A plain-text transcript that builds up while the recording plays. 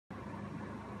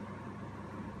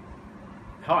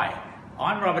Hi,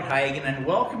 I'm Robert Hagan and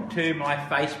welcome to my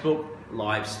Facebook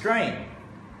live stream.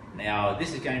 Now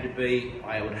this is going to be,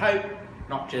 I would hope,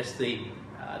 not just the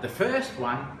first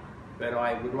one, but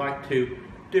I would like to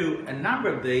do a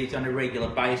number of these on a regular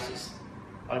basis.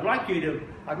 I'd like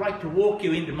to walk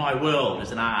you into my world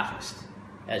as an artist,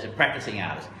 as a practicing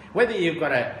artist. Whether you've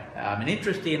got an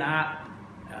interest in art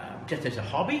just as a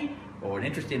hobby, or an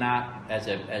interest in art as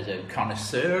a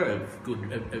connoisseur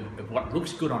of what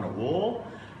looks good on a wall,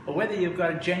 or whether you've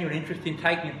got a genuine interest in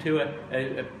taking it to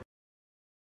a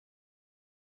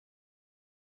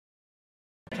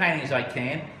entertaining as I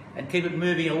can and keep it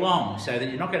moving along so that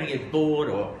you're not going to get bored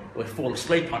or fall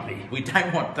asleep on me. We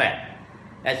don't want that.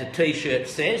 As the t-shirt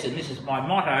says, and this is my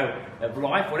motto of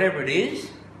life, whatever it is,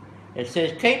 it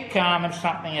says, keep calm and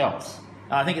something else.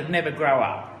 I think it'll never grow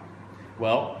up.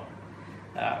 Well,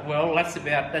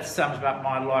 that sums up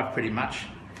my life pretty much.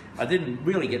 I didn't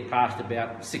really get past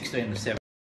about 16 to 17.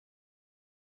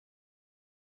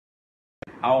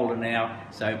 Older now,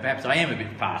 so perhaps I am a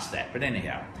bit past that, but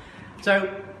anyhow.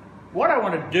 So what I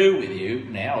want to do with you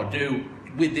now, or do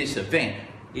with this event,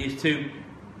 is to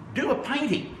do a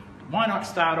painting. Why not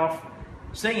start off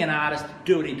seeing an artist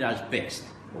do what he does best,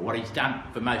 or what he's done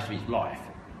for most of his life.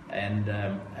 And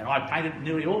I painted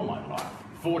nearly all my life,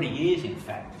 40 years in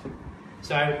fact.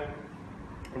 So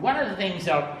one of the things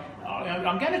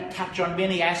I'm going to touch on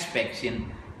many aspects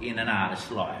in an artist's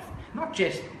life. Not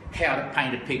just how to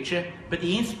paint a picture, but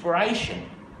the inspiration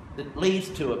that leads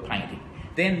to a painting.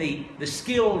 Then the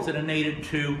skills that are needed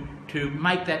to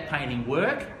make that painting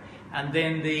work, and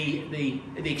then the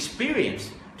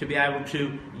experience to be able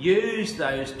to use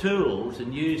those tools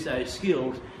and use those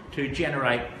skills to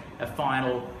generate a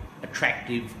final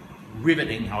attractive,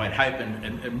 riveting, I would hope,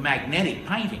 and magnetic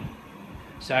painting.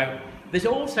 So there's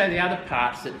also the other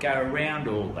parts that go around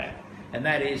all that, and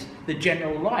that is the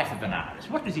general life of an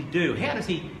artist. What does he do? How does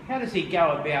he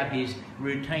go about his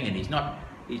routine? He's not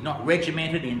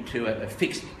regimented into a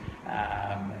fixed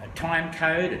time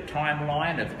code, a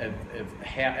timeline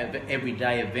of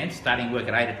everyday events, starting work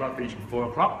at 8 o'clock, finishing at 4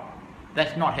 o'clock.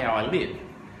 That's not how I live.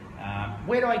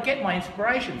 Where do I get my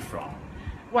inspiration from?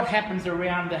 What happens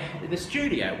around the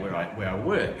studio where I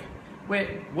work?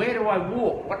 Where do I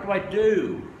walk? What do I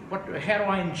do? How do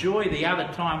I enjoy the other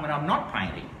time when I'm not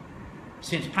painting?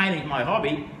 Since painting is my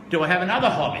hobby, do I have another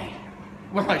hobby?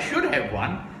 Well, I should have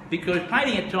one, because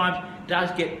painting at times does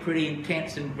get pretty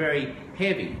intense and very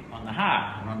heavy on the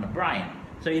heart and on the brain.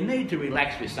 So you need to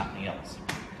relax with something else.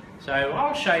 So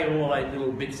I'll show you all those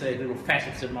little bits, those little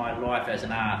facets of my life as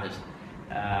an artist,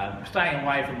 staying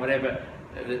away from whatever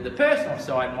the personal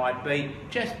side might be,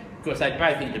 just because they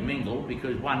both intermingle,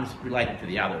 because one's related to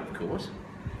the other, of course.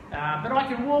 But I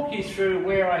can walk you through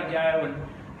where I go and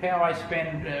how I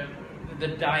spend the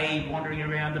day wandering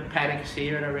around the paddocks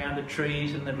here and around the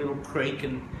trees and the little creek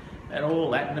and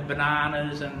all that, and the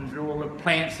bananas and all the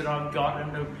plants that I've got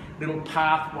and the little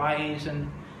pathways and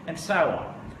so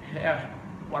on.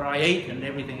 What I eat and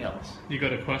everything else. You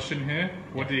got a question here?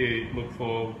 What do you look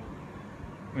for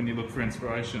when you look for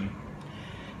inspiration?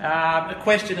 A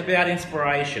question about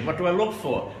inspiration. What do I look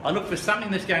for? I look for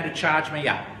something that's going to charge me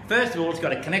up. First of all, it's got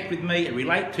to connect with me and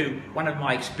relate to one of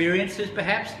my experiences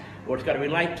perhaps, or it's got to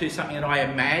relate to something that I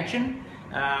imagine.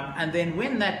 And then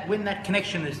when that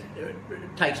connection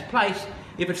takes place,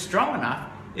 if it's strong enough,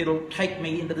 it'll take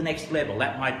me into the next level.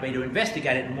 That might be to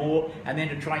investigate it more and then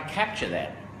to try and capture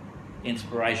that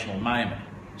inspirational moment.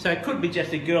 So it could be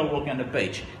just a girl walking on the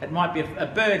beach. It might be a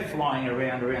bird flying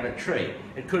around a tree.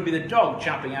 It could be the dog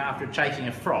jumping after chasing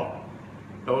a frog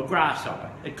or a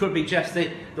grasshopper. It could be just the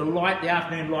light, the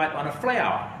afternoon light on a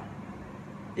flower.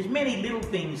 There's many little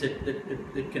things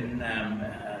that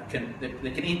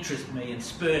can interest me and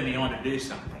spur me on to do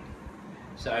something.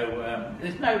 So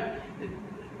there's no,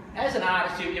 as an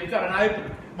artist, you've got an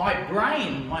open,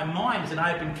 my mind is an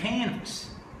open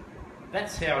canvas.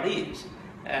 That's how it is.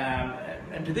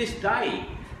 And to this day,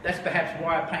 that's perhaps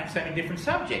why I paint so many different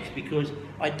subjects, because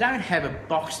I don't have a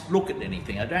boxed look at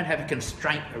anything. I don't have a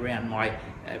constraint around my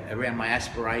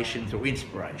aspirations or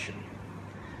inspiration.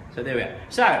 So there we are.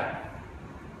 So,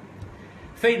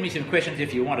 feed me some questions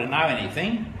if you want to know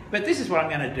anything, but this is what I'm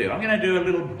going to do. I'm going to do a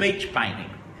little beach painting.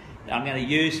 I'm going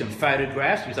to use some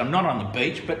photographs, because I'm not on the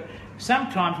beach, but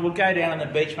sometimes we'll go down on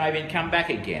the beach maybe and come back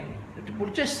again.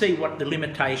 We'll just see what the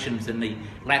limitations and the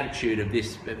latitude of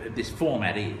this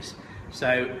format is.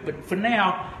 So, but for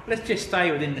now, let's just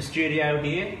stay within the studio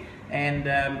here, and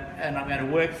I'm going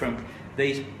to work from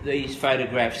these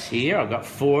photographs here. I've got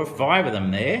 4 or 5 of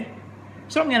them there.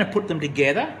 So I'm going to put them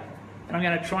together, and I'm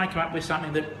going to try and come up with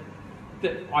something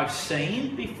that I've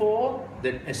seen before,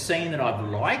 a scene that I've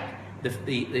liked,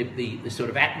 the sort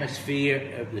of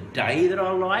atmosphere of the day that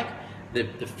I like, the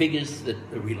figures that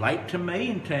relate to me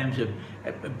in terms of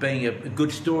being a good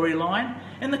storyline,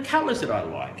 and the colours that I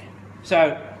like.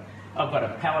 So I've got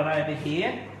a palette over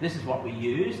here. This is what we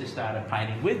use to start a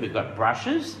painting with. We've got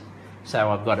brushes.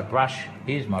 So I've got a brush.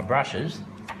 Here's my brushes.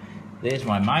 There's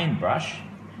my main brush,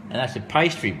 and that's a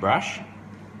pastry brush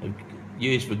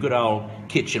used for good old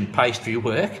kitchen pastry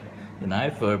work, you know,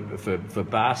 for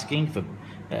basking,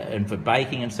 and for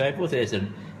baking and so forth. There's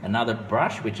another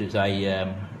brush, which is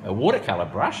a watercolour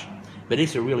brush, but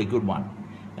it's a really good one.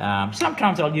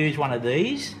 Sometimes I'll use one of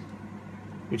these,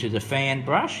 which is a fan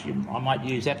brush. I might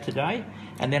use that today.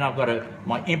 And then I've got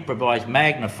my improvised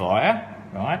magnifier,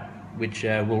 right, which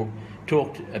we'll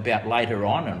talk about later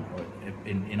on and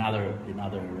in other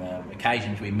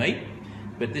occasions we meet.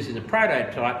 But this is a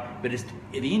prototype, but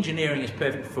the engineering is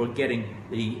perfect for getting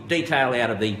the detail out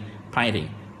of the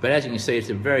painting. But as you can see, it's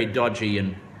a very dodgy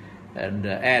and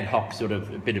ad hoc sort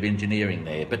of a bit of engineering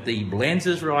there. But the lens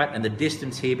is right, and the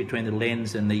distance here between the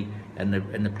lens and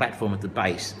the platform at the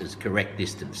base is correct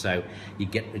distance. So you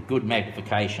get a good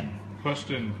magnification.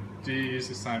 Question: do you use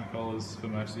the same colours for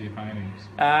most of your paintings?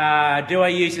 Do I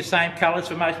use the same colours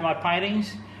for most of my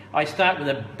paintings? I start with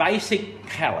a basic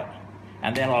palette,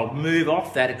 and then I'll move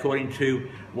off that according to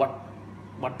what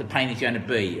the painting's going to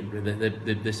be,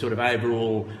 the sort of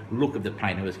overall look of the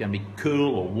painting. Whether it's going to be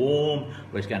cool or warm,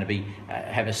 or it's going to be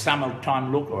have a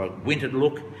summertime look or a winter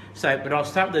look. So, but I'll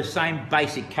start with the same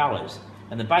basic colours,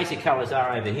 and the basic colours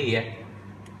are over here.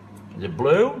 The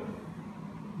blue,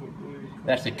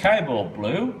 that's the cobalt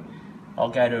blue. I'll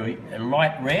go to a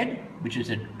light red, which is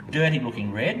a dirty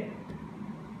looking red,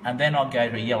 and then I'll go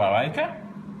to a yellow ochre,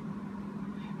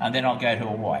 and then I'll go to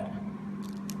a white.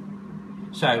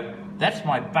 So that's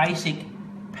my basic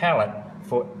palette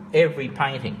for every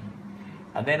painting.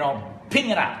 And then I'll ping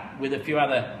it up with a few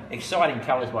other exciting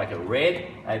colours like a red.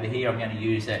 Over here I'm going to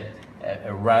use a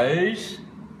rose,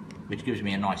 which gives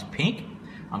me a nice pink.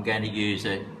 I'm going to use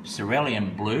a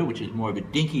cerulean blue, which is more of a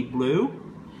dinky blue.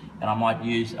 And I'm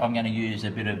going to use a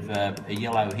bit of a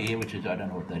yellow here, which is, I don't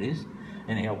know what that is.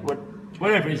 Anyhow,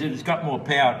 whatever it is, it's got more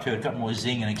power to it, it's got more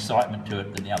zing and excitement to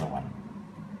it than the other one.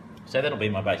 So that'll be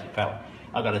my basic palette.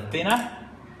 I've got a thinner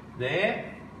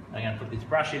there. I'm going to put this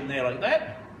brush in there like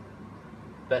that.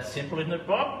 That's simple, isn't it,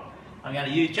 Bob? I'm going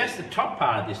to use just the top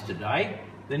part of this today.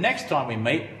 The next time we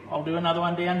meet, I'll do another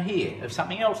one down here, of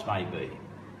something else maybe.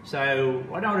 So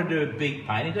I don't want to do a big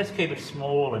painting, just keep it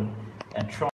small and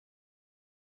try.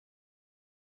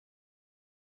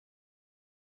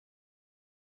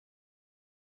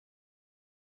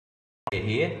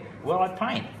 Here, well, I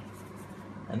paint,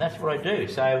 and that's what I do.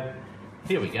 So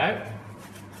here we go.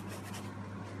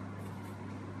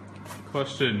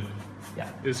 Question: Yeah.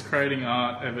 Is creating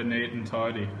art ever neat and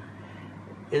tidy?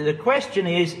 The question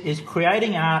is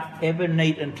creating art ever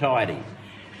neat and tidy?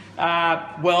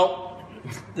 Well,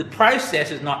 the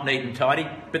process is not neat and tidy,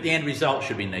 but the end result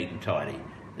should be neat and tidy.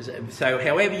 So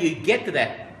however you get to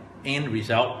that end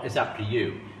result, it's up to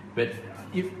you. But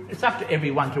it's up to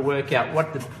everyone to work out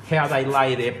how they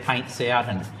lay their paints out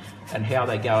and how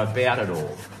they go about it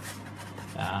all.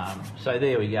 So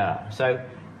there we go. So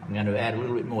I'm going to add a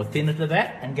little bit more thinner to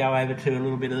that and go over to a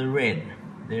little bit of the red.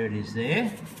 There it is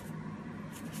there.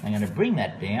 I'm going to bring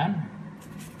that down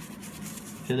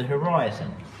to the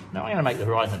horizon. Now I'm going to make the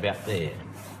horizon about there.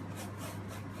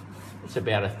 It's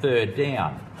about a third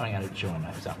down. I'm going to join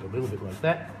those up a little bit like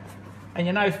that. And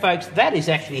you know, folks, that is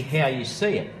actually how you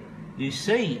see it. You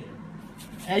see,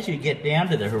 as you get down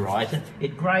to the horizon,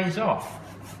 it greys off.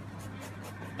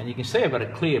 And you can see I've got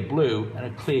a clear blue and a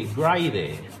clear grey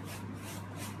there.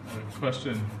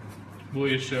 Question: will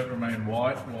your shirt remain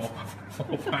white while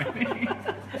painting?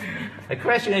 The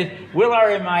question is, will I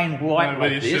remain white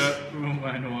like this? Shirt will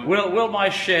remain white. Will my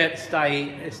shirt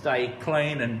stay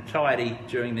clean and tidy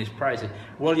during this process?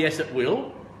 Well, yes, it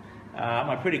will.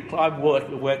 I've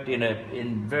worked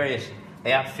in various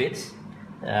outfits.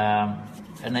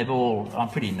 And I'm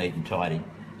pretty neat and tidy.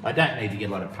 I don't need to get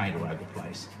a lot of paint all over the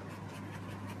place.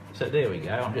 So there we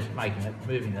go, I'm just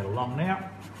moving that along now.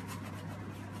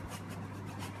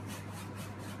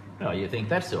 Oh, you think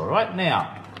that's all right?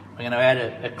 Now, I'm going to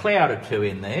add a cloud or two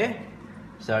in there.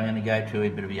 So I'm going to go to a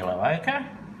bit of yellow ochre.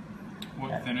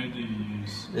 What thinner do you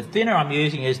use? The thinner I'm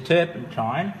using is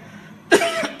turpentine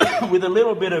with a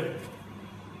little bit of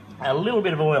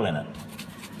oil in it.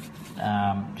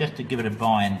 Just to give it a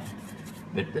bind,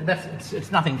 but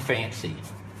it's nothing fancy.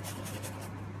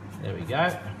 There we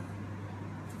go.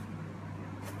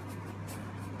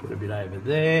 Put a bit over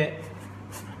there.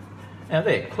 Now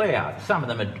they're clouds. Some of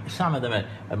them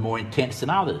are more intense than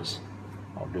others.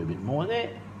 I'll do a bit more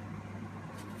there.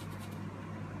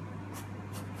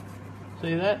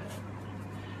 See that?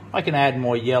 I can add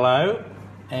more yellow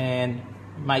and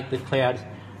make the clouds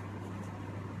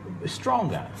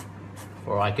stronger.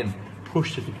 Or I can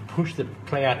push the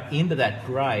cloud into that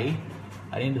grey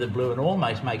and into the blue and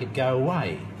almost make it go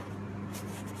away.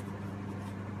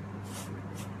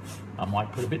 I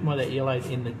might put a bit more of that yellow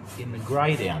in the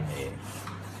grey down there.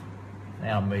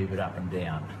 Now I'll move it up and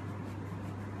down.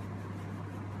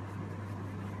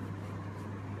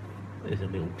 There's a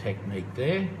little technique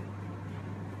there.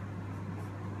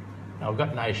 Now, I've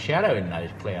got no shadow in those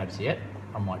clouds yet.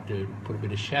 I might put a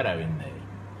bit of shadow in there.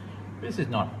 This is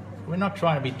not, we're not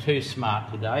trying to be too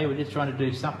smart today, we're just trying to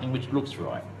do something which looks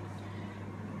right.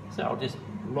 So I'll just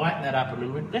lighten that up a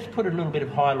little bit. Let's put a little bit of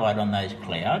highlight on those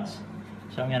clouds.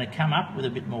 So I'm going to come up with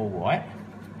a bit more white.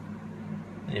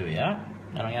 There we are.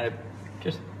 And I'm going to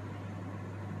just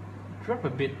drop a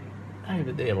bit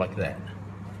over there like that.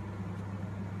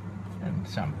 And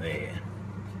some there.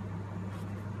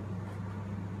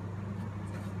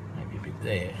 Maybe a bit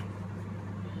there.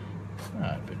 Oh,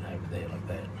 a bit over there like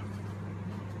that.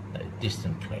 Those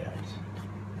distant clouds.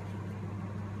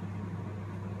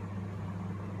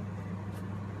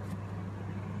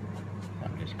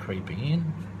 I'm just creeping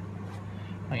in.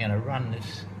 I'm going to run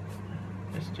this.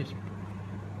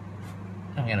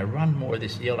 I'm going to run more of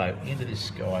this yellow into this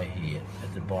sky here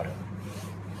at the bottom.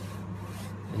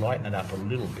 Lighten it up a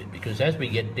little bit, because as we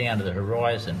get down to the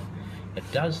horizon, it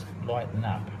does lighten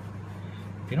up.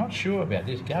 If you're not sure about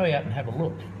this, go out and have a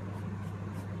look.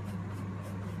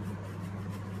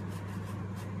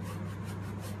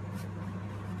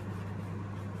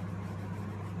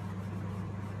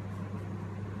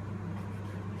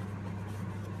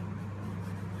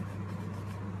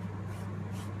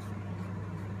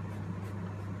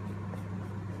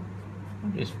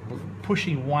 I'm just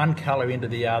pushing one colour into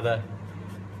the other,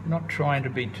 not trying to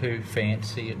be too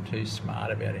fancy and too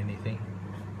smart about anything.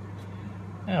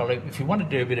 Now, if you want to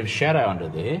do a bit of shadow under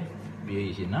there, it'll be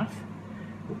easy enough.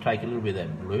 We'll take a little bit of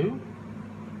that blue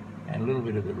and a little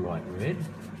bit of the light red.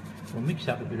 We'll mix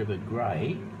up a bit of a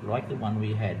grey, like the one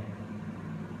we had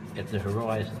at the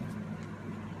horizon.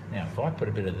 Now, if I put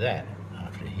a bit of that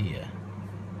after here,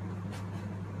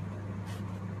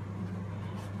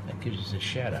 that gives us a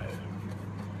shadow.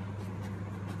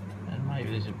 And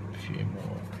maybe there's a few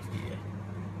more here.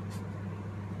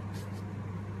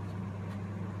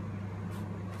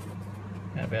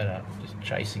 How about just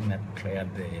chasing that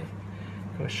cloud there?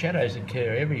 Of course, shadows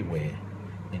occur everywhere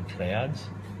in clouds,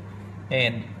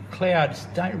 and clouds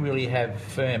don't really have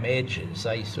firm edges.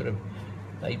 They sort of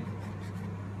they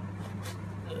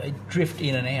drift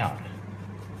in and out.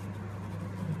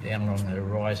 Down along the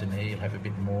horizon here, you'll have a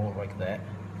bit more like that.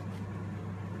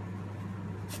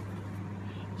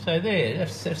 So there, that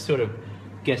sort of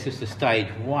gets us to stage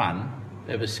one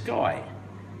of a sky.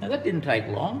 Now that didn't take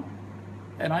long,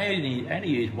 and I only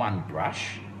used one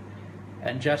brush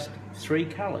and just 3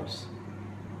 colours.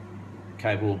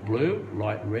 Cobalt blue,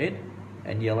 light red,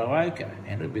 and yellow ochre,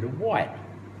 and a bit of white.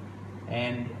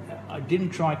 And I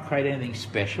didn't try and create anything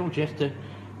special, just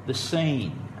the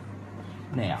scene.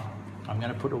 Now, I'm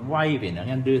going to put a wave in. I'm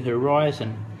going to do the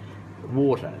horizon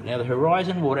water. Now the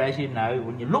horizon water, as you know,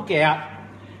 when you look out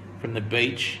from the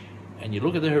beach and you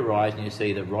look at the horizon, you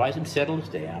see the horizon settles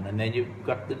down, and then you've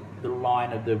got the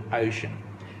line of the ocean,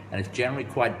 and it's generally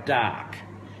quite dark.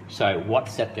 So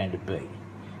what's that going to be?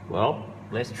 Well,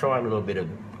 let's try a little bit of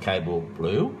cobalt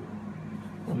blue.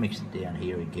 We'll mix it down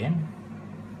here again.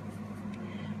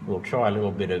 We'll try a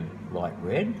little bit of light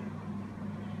red.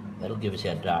 That'll give us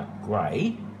our dark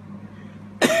grey.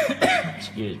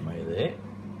 Excuse me there.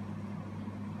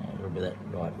 A little bit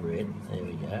of that light red. There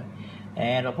we go.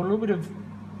 And I'll put a little bit of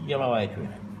yellow ochre in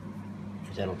it,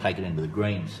 because that'll take it into the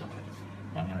green side.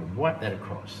 Now I'm going to wipe that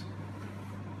across.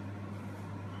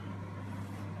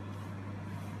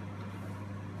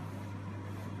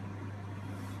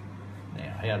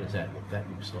 Now, how does that look? That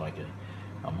looks like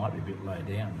I might be a bit low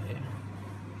down there.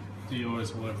 Do you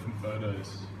always work from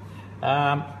photos?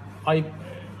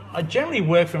 I generally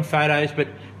work from photos, but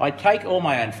I take all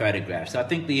my own photographs. I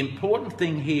think the important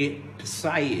thing here to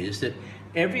say is that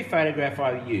every photograph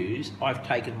I use, I've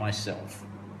taken myself.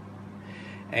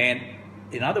 And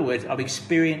in other words, I've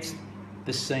experienced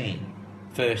the scene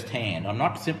firsthand. I'm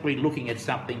not simply looking at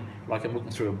something like I'm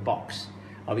looking through a box.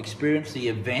 I've experienced the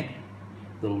event,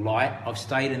 the light. I've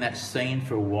stayed in that scene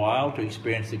for a while to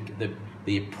experience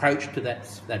the approach to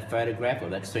that photograph or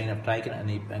that scene I've taken, and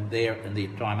the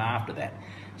time after that.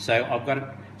 So I've got it.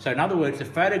 So in other words, the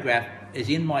photograph is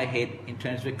in my head in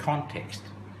terms of a context.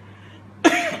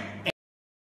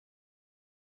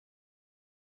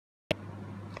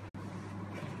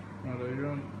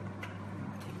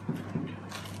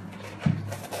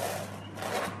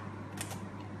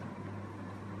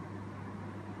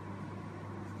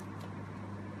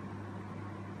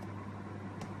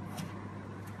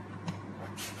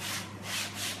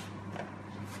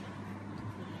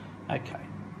 Okay,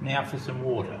 now for some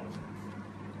water.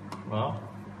 Well,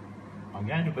 I'm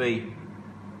going to be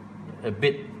a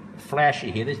bit flashy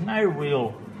here. There's no real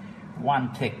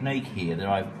one technique here that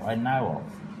I know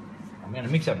of. I'm going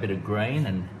to mix up a bit of green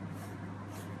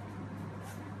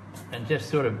and just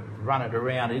sort of run it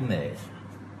around in there.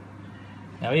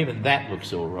 Now even that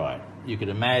looks all right. You could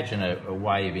imagine a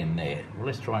wave in there. Well,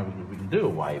 let's try and we can do a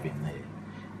wave in there.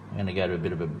 I'm going to go to a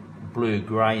bit of a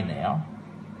blue-grey now.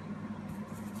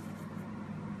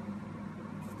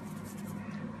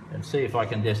 And see if I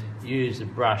can just use the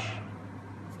brush,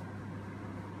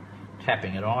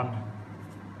 tapping it on.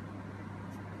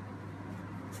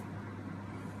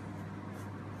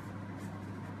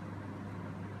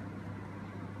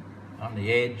 On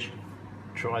the edge,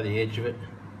 try the edge of it.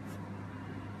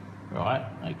 Right,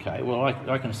 okay, well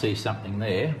I can see something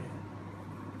there.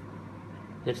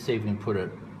 Let's see if we can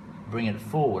bring it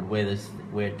forward where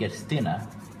it gets thinner.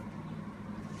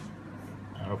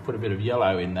 And I'll put a bit of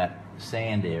yellow in that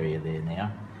sand area there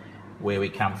now, where we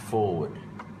come forward.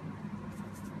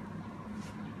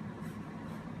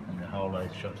 And to hold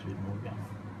those shots a bit more going.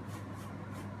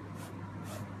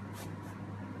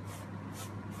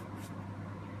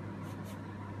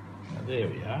 Now there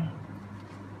we are.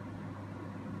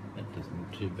 That doesn't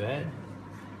look too bad.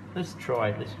 Let's try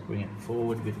it, let's bring it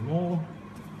forward a bit more.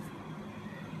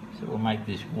 So we'll make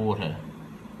this water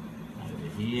over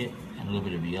here, and a little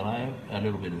bit of yellow, a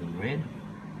little bit of red.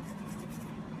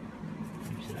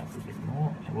 Mix it up a bit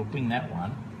more, and we'll bring that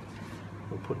one,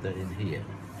 we'll put that in here.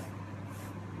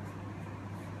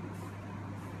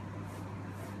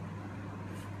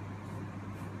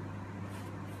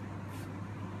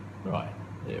 Right,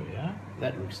 there we are.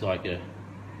 That looks like a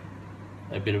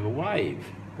bit of a wave.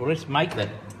 Well, let's make that.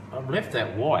 I've left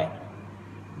that white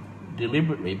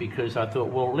deliberately because I thought,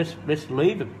 well, let's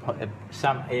leave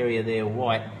some area there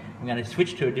white. I'm going to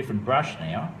switch to a different brush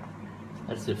now.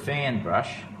 That's the fan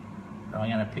brush. I'm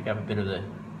going to pick up a bit of the.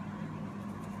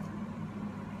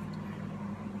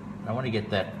 I want to get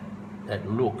that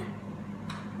look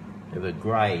of a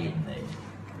grey in there.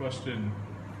 Question: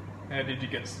 how did you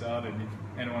get started? Did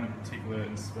anyone in particular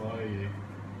inspire you?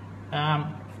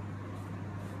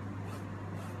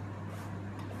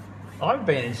 I've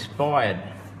been inspired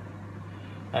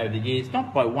over the years,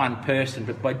 not by one person,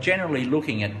 but by generally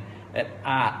looking at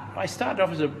art. I started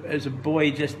off as a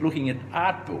boy just looking at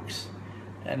art books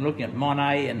and looking at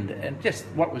Monet and just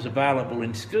what was available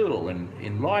in school and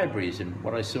in libraries and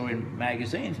what I saw in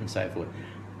magazines and so forth.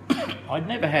 I'd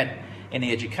never had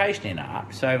any education in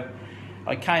art, so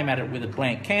I came at it with a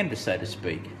blank canvas, so to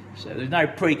speak. So there's no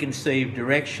preconceived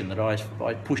direction that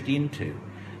I pushed into.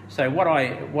 So what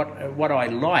I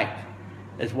liked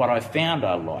is what I found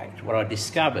I liked. What I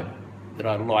discovered that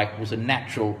I liked was a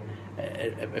natural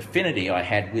affinity I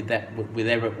had with that,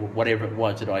 whatever it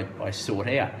was that I sought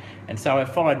out. And so I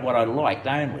followed what I liked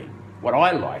only, what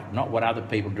I liked, not what other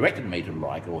people directed me to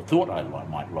like or thought I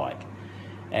might like.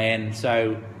 And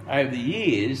so over the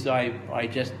years,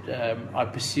 I've just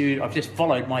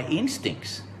followed my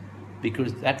instincts,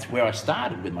 because that's where I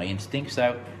started with my instincts.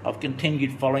 So I've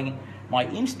continued following my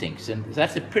instincts, and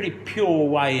that's a pretty pure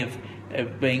way of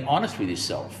being honest with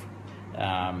yourself.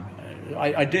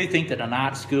 I do think that an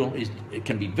art school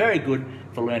can be very good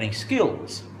for learning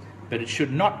skills, but it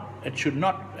should not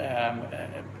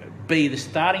be the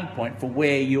starting point for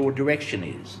where your direction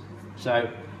is.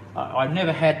 So I've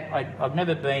never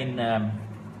been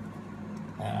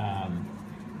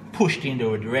pushed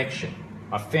into a direction.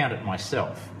 I found it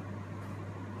myself.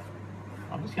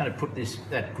 I'm just going to put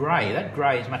that grey. That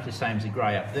grey is much the same as the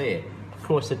grey up there. Of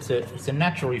course, it's a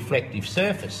natural reflective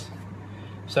surface.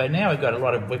 So now we've got a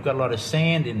lot of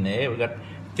sand in there. We've got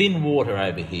thin water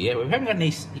over here. We haven't got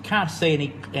any. You can't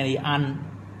see any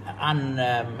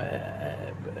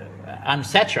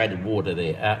unsaturated water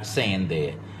there, sand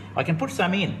there. I can put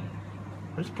some in.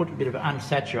 Let's put a bit of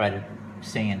unsaturated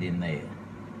sand in there.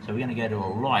 So we're going to go to a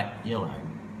light yellow.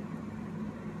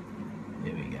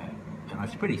 There we go. And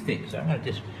it's pretty thick, so I'm going to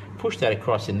just push that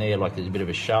across in there like there's a bit of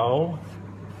a shoal.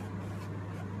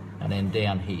 And then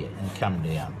down here, and come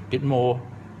down. A bit more.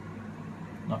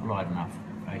 Not light enough.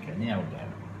 Okay, now we'll go.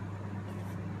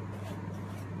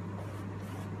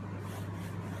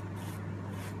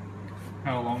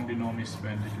 How long do you normally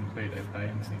spend to complete a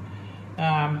painting?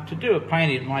 To do a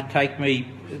painting, it might take me,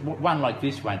 one like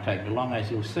this won't take me long, as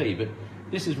you'll see, but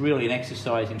this is really an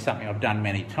exercise in something I've done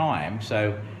many times,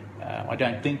 so I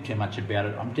don't think too much about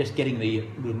it. I'm just getting the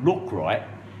look right.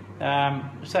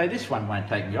 So this one won't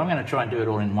take me. I'm going to try and do it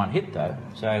all in one hit though.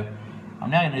 So I'm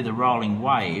now going to do the rolling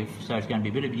wave. So it's going to be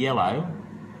a bit of yellow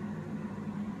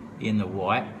in the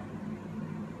white.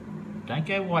 Don't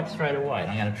go white straight away.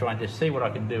 I'm going to try and just see what I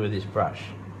can do with this brush.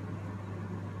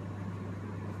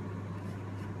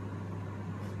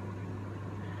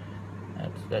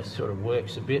 That sort of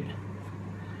works a bit.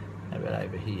 How about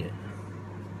over here?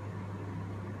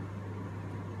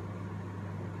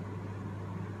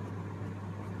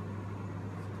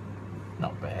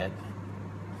 Not bad.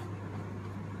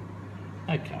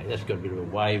 Okay, that's got a bit of a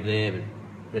wave there, but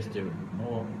let's do it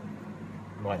more.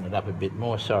 Lighten it up a bit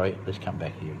more. Sorry, let's come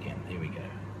back here again. Here we go.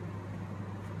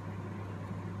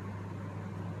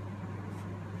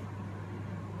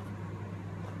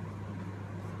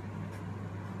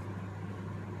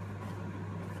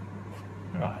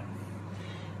 Right,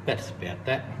 that's about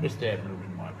that. Let's add a little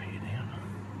bit more up here now.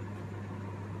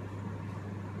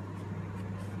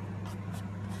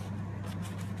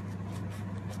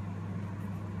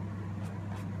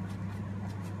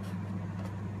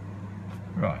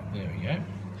 Right, there we go.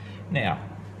 Now,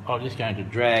 I'm just going to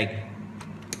drag,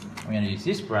 I'm going to use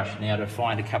this brush now to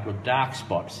find a couple of dark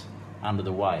spots under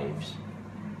the waves.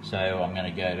 So I'm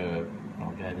going to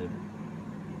I'll go to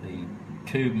the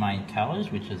two main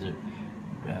colours, which is the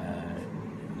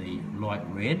light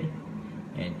red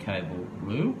and cobalt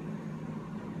blue.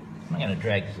 I'm going to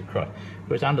drag this across.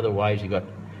 Because under the waves you've got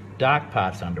dark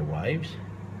parts under waves.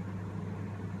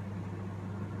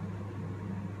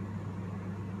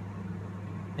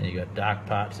 And you've got dark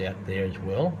parts out there as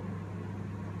well.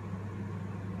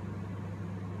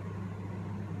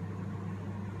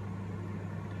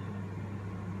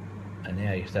 And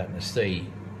now you're starting to see,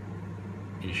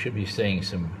 you should be seeing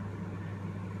some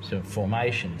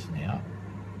formations now.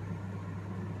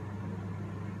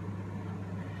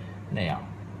 Now,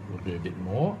 we'll do a bit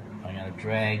more. I'm going to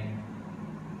drag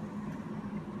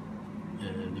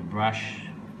the brush,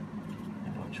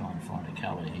 and I'll try and find a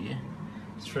colour here,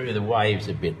 through the waves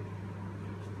a bit.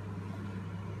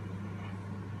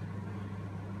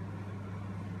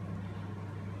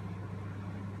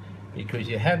 Because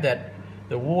you have that,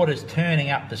 the water's turning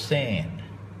up the sand,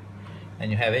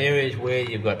 and you have areas where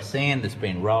you've got sand that's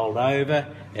been rolled over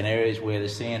and areas where the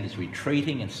sand is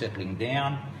retreating and settling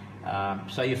down.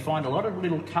 So you find a lot of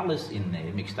little colours in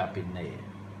there, mixed up in there.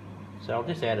 So I'll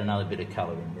just add another bit of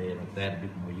colour in there, like that, a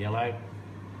bit more yellow.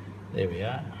 There we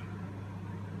are.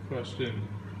 Question,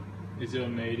 is your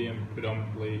medium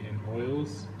predominantly in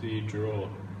oils? Do you draw?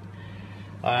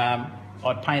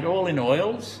 I paint all in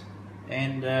oils,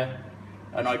 and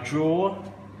I draw.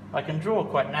 I can draw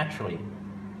quite naturally,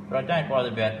 but I don't bother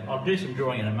about, I'll do some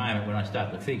drawing in a moment when I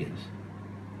start the figures.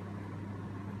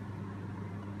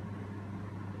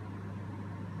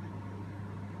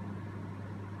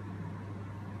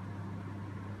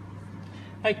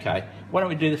 Okay, why don't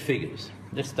we do the figures?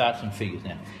 Let's start some figures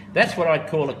now. That's what I'd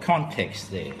call a context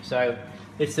there. So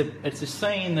it's a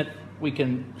scene that we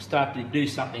can start to do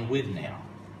something with now.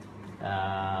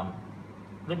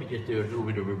 Let me just do a little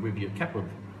bit of a review, a couple of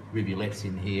rivulets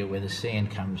in here where the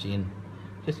sand comes in.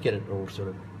 Just get it all sort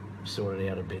of sorted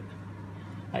out a bit.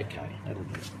 Okay, that'll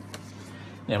do.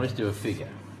 Now let's do a figure.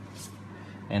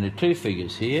 And the two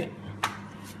figures here,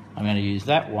 I'm going to use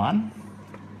that one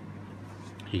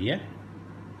here,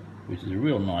 which is a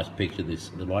real nice picture.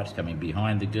 The light's coming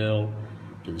behind the girl,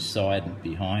 to the side and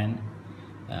behind.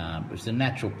 It's a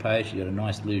natural pose. You've got a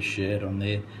nice loose shirt on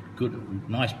there. Good,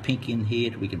 nice pink in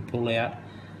here we can pull out.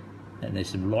 And there's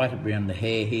some light around the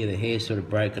hair here. The hair's sort of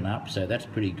broken up, so that's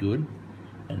pretty good.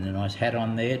 And a nice hat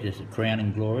on there, just a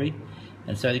crowning glory.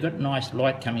 And so they've got nice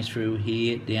light coming through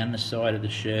here, down the side of the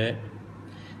shirt.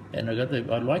 And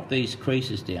I like these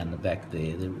creases down the back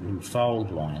there, the little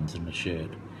fold lines in the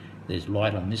shirt. There's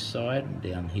light on this side and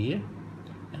down here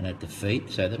and at the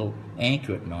feet, so that'll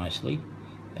anchor it nicely.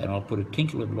 And I'll put a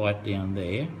tinkle of light down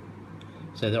there,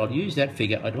 so that I'll use that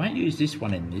figure. I won't use this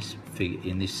one in this figure,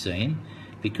 in this scene,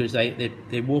 because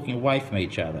they're walking away from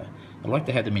each other. I like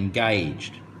to have them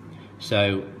engaged.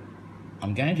 So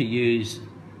I'm going to use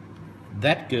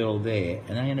that girl there,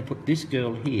 and I'm going to put this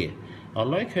girl here. I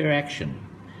like her action.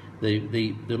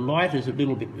 The light is a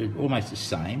little bit, almost the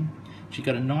same. She's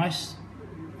got a nice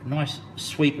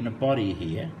sweep in the body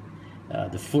here.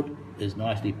 The foot is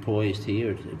nicely poised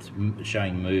here. It's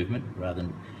showing movement rather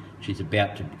than she's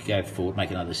about to go forward,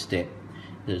 make another step.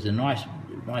 There's a nice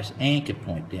anchor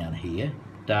point down here,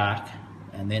 dark,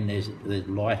 and then there's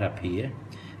light up here.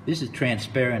 This is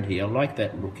transparent here. I like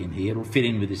that look in here. It'll fit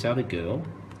in with this other girl.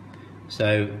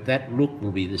 So that look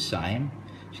will be the same.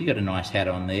 She's got a nice hat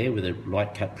on there with a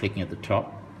light cut clicking at the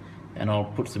top, and I'll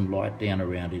put some light down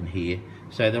around in here.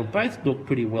 So they'll both look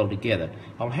pretty well together.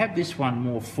 I'll have this one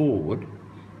more forward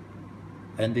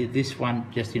and this one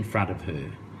just in front of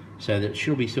her, so that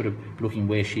she'll be sort of looking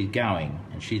where she's going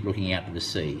and she's looking out to the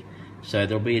sea. So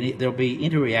there'll be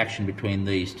interaction between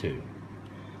these two.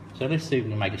 So let's see if we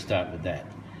can make a start with that.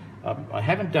 I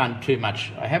haven't done too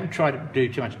much. I haven't tried to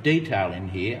do too much detail in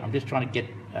here. I'm just trying to get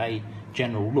a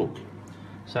general look.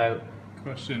 So,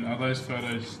 question: are those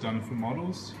photos done for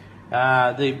models?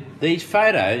 These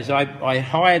photos, I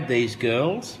hired these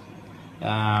girls.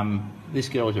 This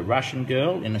girl is a Russian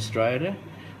girl in Australia.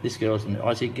 This girl is an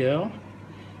Aussie girl.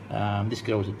 This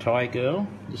girl is a Thai girl.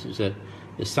 This is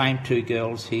the same two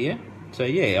girls here. So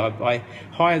yeah, I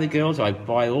hire the girls. I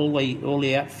buy all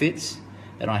the outfits,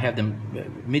 and I have them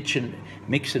mix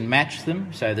and match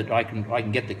them so that I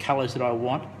can get the colours that I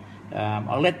want.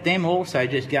 I let them also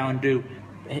just go and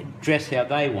dress how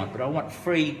they want, but I want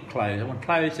free clothes. I want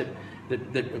clothes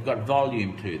that have got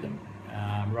volume to them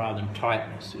rather than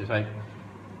tightness.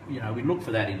 We look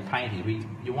for that in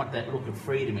painting. You want that look of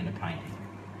freedom in a painting.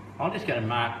 I'm just going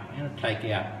to take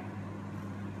out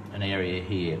an area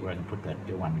here where I can put that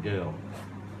one girl.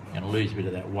 I'm going to lose a bit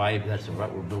of that wave. That's all right.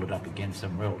 We'll build it up again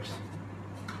somewhere else.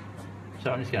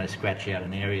 So I'm just going to scratch out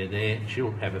an area there.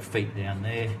 She'll have her feet down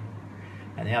there,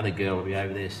 and the other girl will be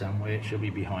over there somewhere. She'll be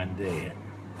behind there.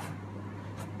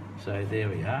 So there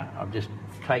we are. I've just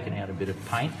taken out a bit of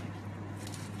paint,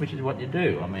 which is what you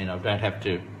do. I mean, I don't have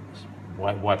to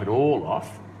wipe it all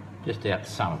off, just out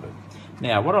some of it.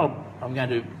 Now, what I'm going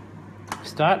to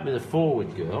start with a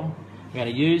forward girl. I'm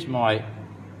going to use my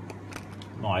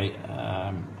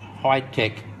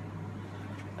high-tech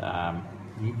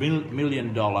 $1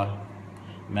 million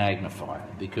magnifier,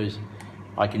 because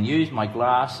I can use my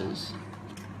glasses,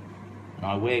 and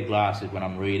I wear glasses when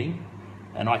I'm reading,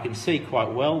 and I can see quite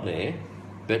well there,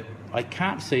 but I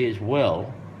can't see as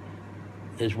well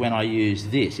as when I use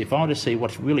this. If I want to see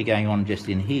what's really going on just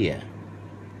in here,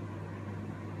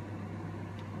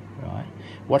 right?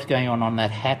 What's going on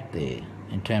that hat there,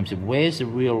 in terms of where's the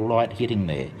real light hitting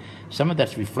there? Some of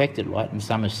that's reflected light and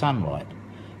some is sunlight.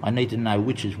 I need to know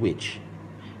which is which.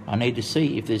 I need to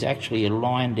see if there's actually a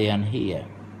line down here.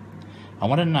 I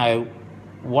want to know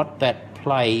what that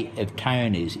play of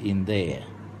tone is in there.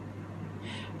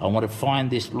 I want to find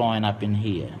this line up in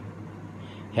here.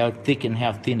 How thick and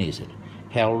how thin is it?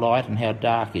 How light and how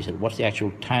dark is it? What's the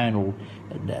actual tonal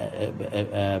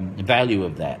value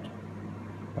of that?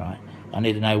 Right? I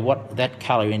need to know what that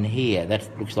colour in here,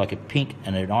 that looks like a pink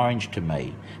and an orange to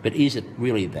me, but is it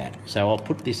really that? So I'll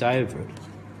put this over it,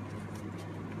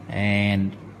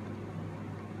 and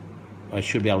I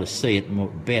should be able to see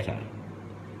it better.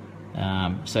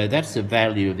 So that's the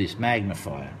value of this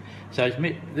magnifier. So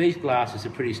these glasses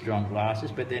are pretty strong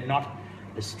glasses, but they're not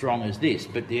as strong as this.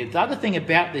 But the other thing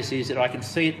about this is that I can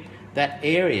see that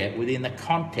area within the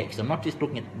context. I'm not just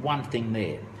looking at one thing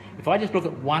there. If I just look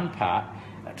at one part,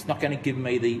 it's not going to give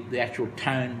me the actual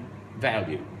tone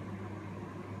value.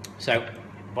 So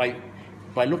by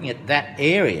looking at that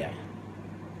area,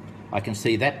 I can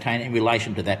see that tone in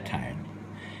relation to that tone.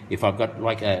 If I've got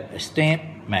like a stamp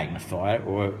magnifier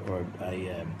or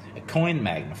a coin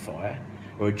magnifier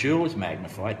or a jeweler's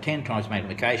magnifier, 10 times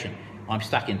magnification, I'm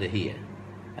stuck into here.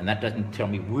 And that doesn't tell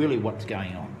me really what's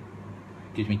going on.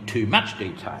 It gives me too much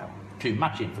detail, too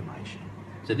much information.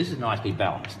 So this is nicely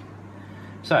balanced.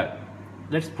 So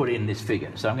let's put in this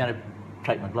figure. So I'm going to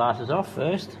take my glasses off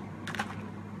first.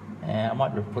 And I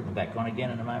might put them back on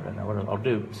again in a moment. I don't know what I'll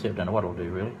do. I don't know what I'll do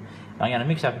really. I'm going to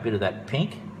mix up a bit of that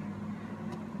pink.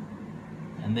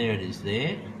 And there it is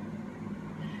there.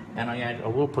 And I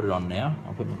will put it on now.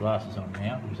 I'll put my glasses on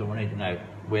now because I need to know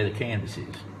where the canvas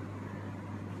is.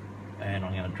 And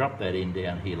I'm going to drop that in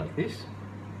down here like this.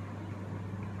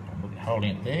 I'm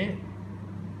holding it there.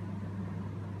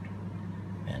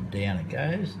 And down it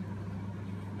goes.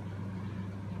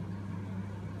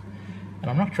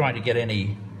 And I'm not trying to get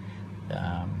any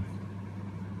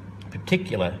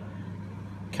particular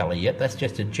colour yet. That's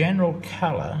just a general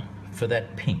colour for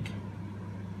that pink.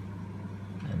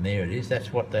 And there it is.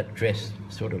 That's what that dress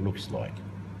sort of looks like.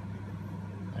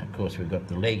 And of course we've got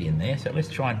the leg in there. So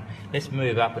let's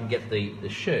move up and get the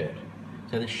shirt.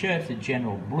 So the shirt's a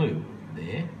general blue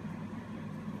there.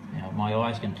 Now my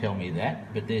eyes can tell me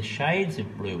that, but there's shades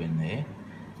of blue in there.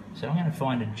 So I'm going to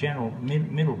find a general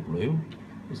middle blue.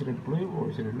 Is it a blue or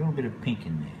is it a little bit of pink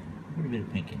in there? A little bit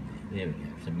of pink in there. There we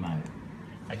go, some mauve.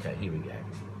 Okay, here we go.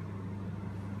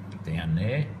 Down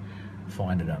there,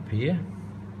 find it up here.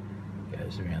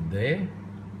 Goes around there,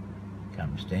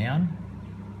 comes down,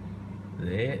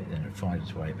 there, then it finds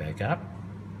its way back up.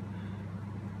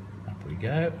 Up we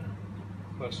go.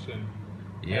 Question.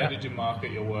 Yeah. How did you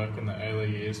market your work in the early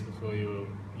years before you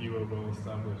were well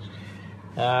established?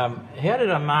 How did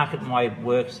I market my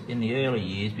works in the early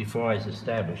years before I was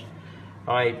established?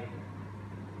 It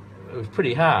was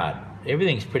pretty hard.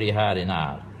 everything's pretty hard in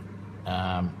art.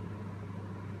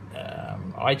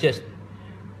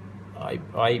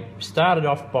 I started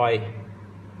off by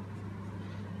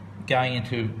going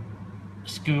into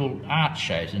school art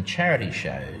shows and charity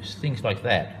shows, things like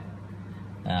that.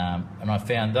 And I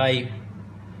found they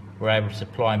were able to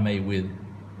supply me with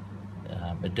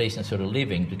a decent sort of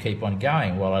living to keep on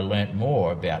going while I learnt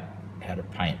more about how to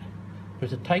paint.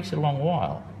 Because it takes a long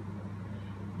while.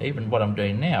 Even what I'm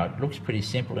doing now, it looks pretty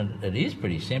simple, and it is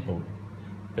pretty simple,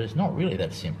 but it's not really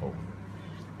that simple.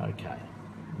 Okay,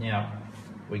 now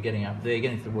we're getting up there,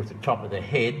 getting towards the top of the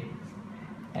head,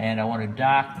 and I want to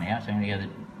dark now, so I'm going to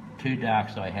go the two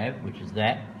darks I have, which is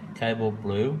that, cobalt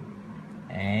blue,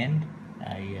 and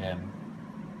a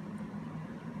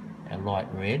light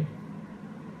red,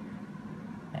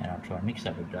 and I'll try and mix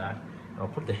up a dark. I'll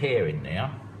put the hair in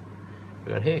now.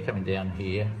 We've got hair coming down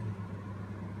here,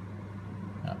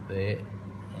 up there,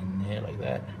 in there like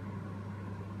that.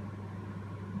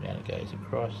 Down it goes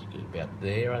across, goes about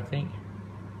there I think.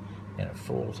 And it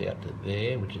falls out to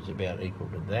there, which is about equal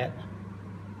to that.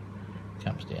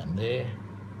 Comes down there,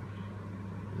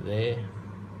 there.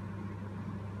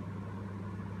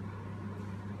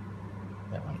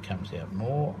 That one comes out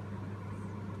more.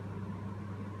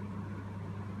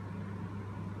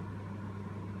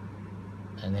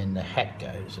 And then the hat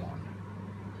goes on.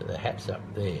 So the hat's up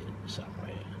there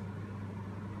somewhere.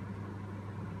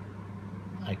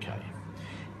 Okay.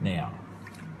 Now,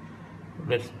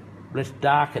 let's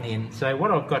darken in. So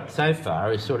what I've got so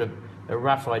far is sort of a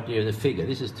rough idea of the figure.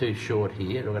 This is too short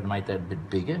here. I've got to make that a bit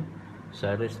bigger.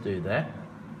 So let's do that.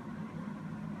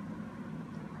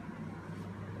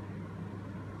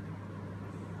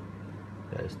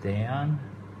 Goes down.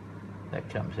 That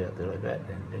comes out there like that,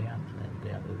 then down, and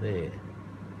then down to there.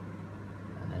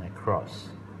 And then across.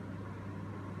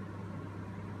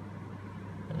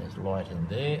 And there's light in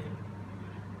there.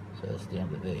 So that's down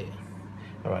to there.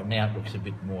 Alright, now it looks a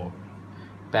bit more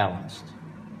balanced.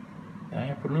 I'm going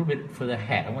to put a little bit for the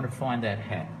hat. I want to find that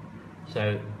hat.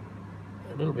 So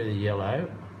a little bit of yellow.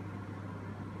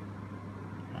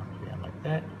 Comes down like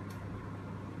that.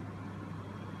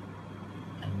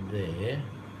 And there.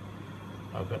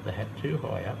 I've got the hat too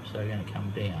high up, so I'm going to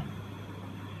come down.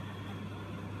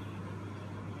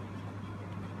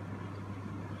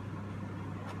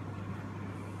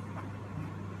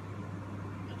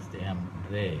 It's down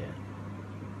there.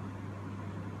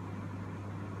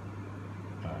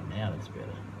 Alright, now that's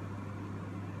better.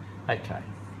 Okay,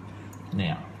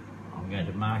 now I'm going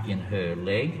to mark in her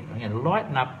leg. I'm going to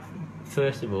lighten up,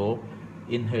 first of all,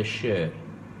 in her shirt.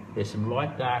 There's some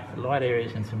light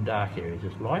areas and some dark areas.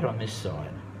 There's light on this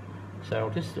side. So I'll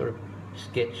just sort of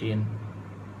sketch in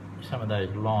some of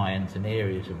those lines and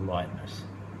areas of lightness.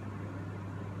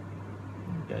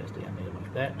 And it goes down there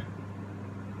like that.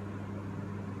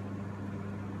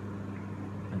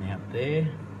 And out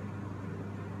there.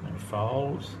 And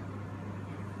folds.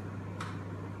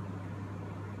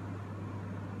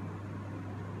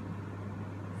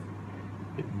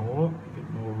 A bit more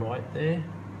light there.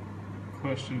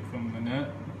 Question from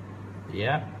Lynette.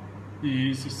 Yeah. You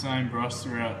use the same brush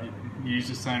throughout. You use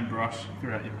the same brush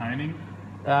throughout your painting.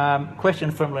 Question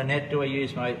from Lynette: do I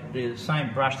use the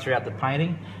same brush throughout the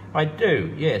painting? I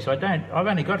do. Yes, I don't. I've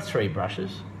only got 3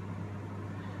 brushes,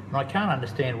 and I can't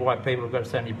understand why people have got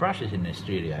so many brushes in their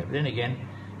studio. But then again,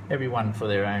 everyone for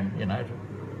their own. You know,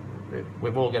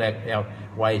 we've all got our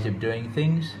ways of doing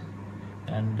things,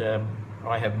 and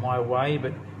I have my way.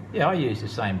 But yeah, I use the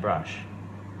same brush.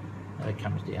 It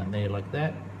comes down there like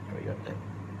that. We got that.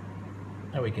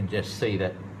 Now we can just see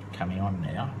that coming on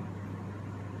now.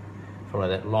 Follow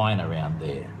that line around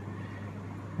there.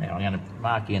 Now I'm going to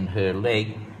mark in her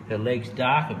leg. Her leg's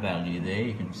darker value there,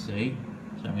 you can see.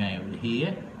 So I'm going over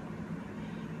here.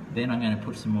 Then I'm going to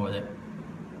put some more of that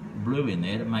blue in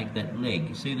there to make that leg.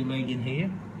 You see the leg in here?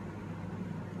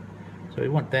 So we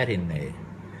want that in there.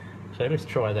 So let's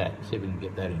try that, see if we can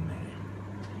get that in there.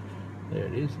 There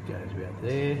it is, it goes about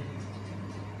there.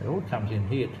 It all comes in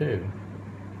here too,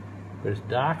 but it's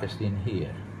darkest in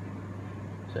here.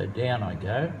 So down I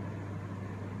go,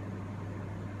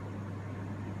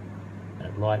 and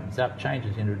it lightens up,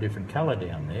 changes into a different colour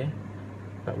down there,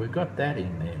 but we've got that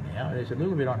in there now. There's a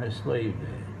little bit on her sleeve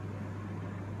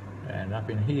there. And up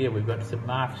in here we've got some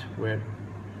marks where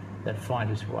that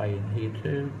finds its way in here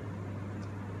too.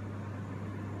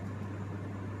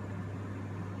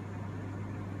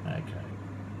 Okay.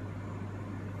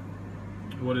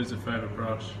 What is your favourite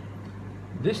brush?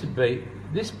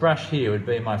 This brush here would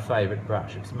be my favourite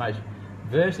brush. It's the most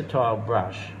versatile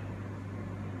brush.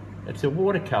 It's a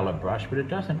watercolour brush, but it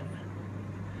doesn't.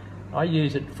 I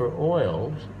use it for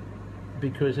oils,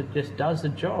 because it just does the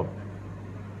job.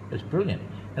 It's brilliant,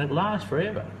 and it lasts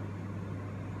forever.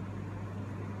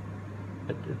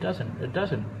 It doesn't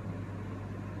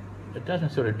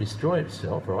sort of destroy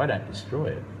itself, or I don't destroy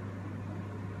it.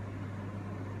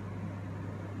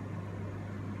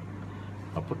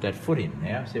 I'll put that foot in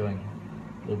now, so a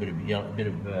little bit of yellow, a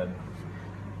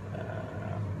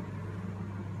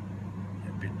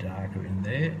bit darker in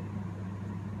there,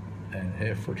 and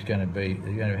her foot's going to be,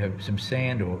 they're going to have some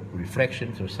sand or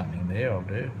reflections or something there. I'll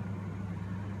do.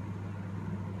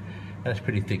 That's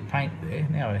pretty thick paint there.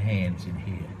 Now her hand's in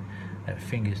here. That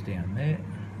finger's down there,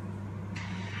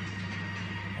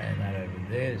 and that over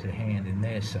there. There's a hand in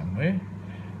there somewhere,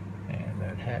 and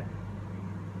that hat,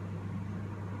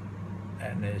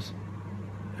 and there's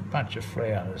a bunch of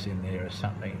flowers in there or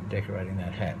something decorating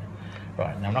that hat.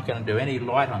 Right, now I'm not going to do any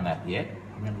light on that yet.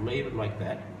 I'm going to leave it like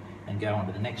that and go on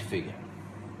to the next figure.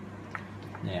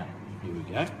 Now, here we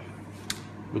go.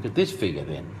 Look at this figure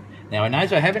then. Now I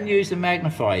notice I haven't used the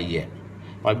magnifier yet.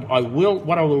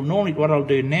 What I'll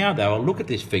do now though, I'll look at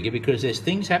this figure because there's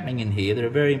things happening in here that are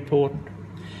very important.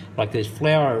 Like there's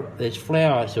flower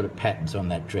sort of patterns on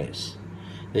that dress.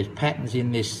 There's patterns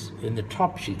in the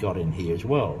top she got in here as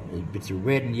well. There's bits of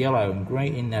red and yellow and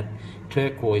green in that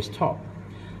turquoise top.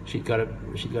 She's got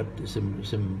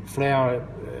some flower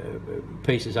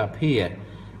pieces up here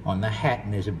on the hat,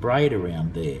 and there's a braid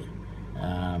around there.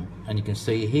 And you can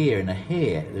see here in the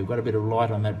hair, they've got a bit of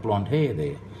light on that blonde hair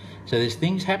there. So there's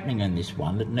things happening in this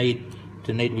one that need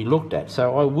to be looked at.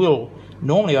 So I will,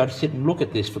 normally I'd sit and look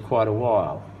at this for quite a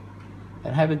while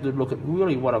and have a good look at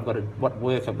really what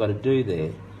work I've got to do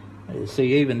there.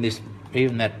 See even the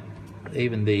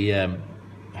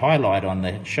highlight on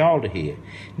the shoulder here.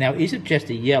 Now is it just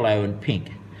a yellow and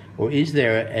pink, or is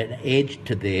there an edge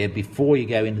to there before you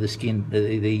go into the skin,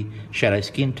 the shadow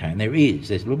skin tone? There is.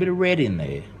 There's a little bit of red in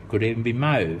there. Could even be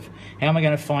mauve. How am I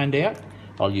going to find out?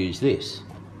 I'll use this.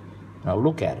 And I'll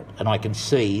look at it, and I can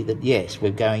see that yes,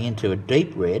 we're going into a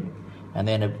deep red, and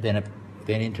then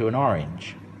into an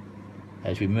orange,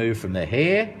 as we move from the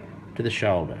hair to the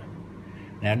shoulder.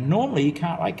 Now, normally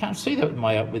I can't see that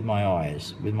with my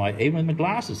eyes, even with my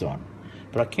glasses on,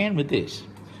 but I can with this.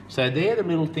 So they're the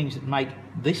little things that make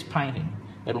this painting.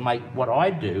 It'll make what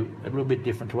I do a little bit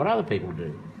different to what other people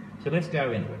do. So let's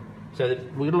go into it. So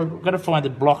we've got to find the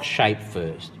block shape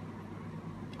first.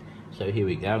 So here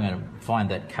we go. I'm going to find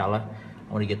that colour.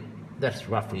 I want to get, that's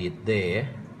roughly it there.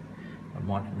 I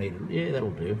might need, yeah,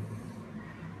 that'll do.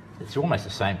 It's almost the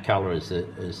same colour as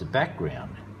the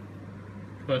background.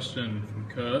 Question from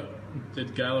Kurt.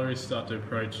 Did galleries start to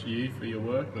approach you for your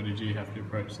work, or did you have to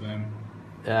approach them?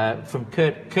 From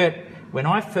Kurt, when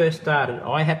I first started,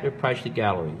 I had to approach the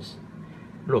galleries.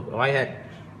 Look, my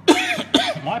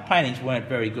paintings weren't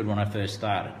very good when I first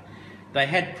started. They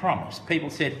had promise. People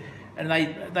said, and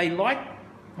they liked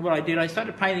what I did. I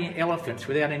started painting elephants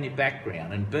without any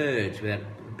background, and birds without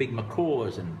big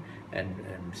macaws, and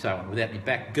so on, without any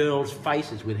girls'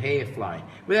 faces with hair flowing,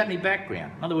 without any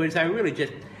background. In other words, they were really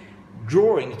just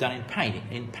drawings done in paint,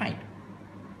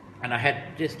 and I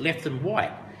had just left them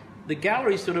white. The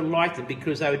galleries sort of liked it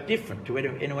because they were different to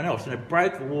anyone else, and it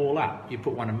broke the wall up. You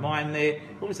put one of mine there,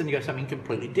 all of a sudden you got something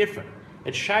completely different.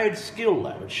 It showed skill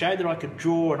though. It showed that I could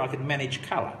draw and I could manage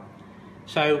colour.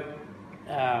 So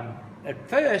at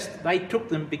first they took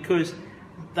them because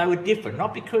they were different,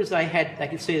 not because they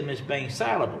could see them as being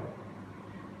saleable.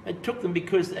 It took them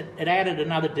because it added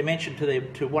another dimension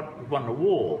to what was on the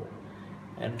wall,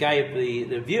 and gave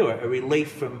the viewer a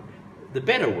relief from the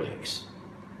better works.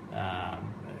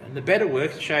 And the better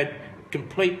works showed a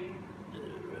complete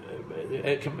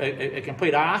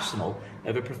arsenal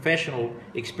of a professional,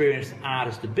 experienced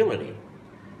artist ability.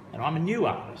 And I'm a new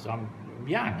artist. I'm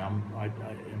young.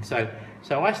 And so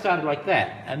I started like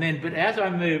that. And then, but as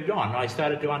I moved on, I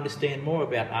started to understand more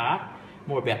about art,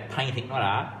 more about painting, not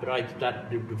art. But I started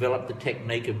to develop the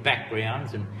technique of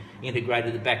backgrounds and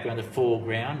integrated the background, the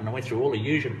foreground, and I went through all the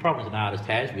usual problems an artist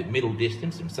has with middle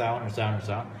distance and so on and so on and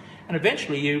so on. And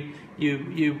eventually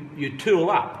you tool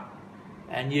up,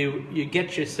 and you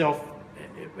get yourself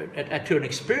to an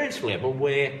experience level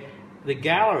where the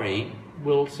gallery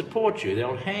will support you.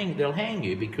 They'll hang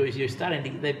you because you're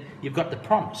you've got the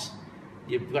promise,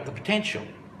 you've got the potential,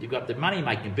 you've got the money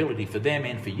making ability for them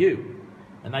and for you,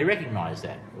 and they recognise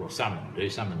that. Well, some of them do,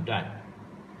 some of them don't.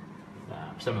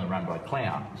 Some of them run by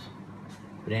clowns,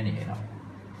 but anyhow.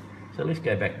 So let's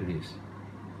go back to this.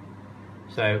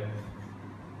 So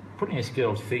putting a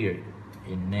girl's figure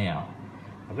in now,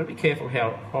 I've got to be careful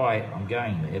how high I'm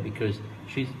going there because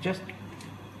she's just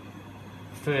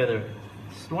further,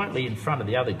 slightly in front of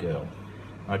the other girl.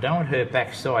 I don't want her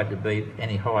backside to be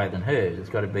any higher than hers. It's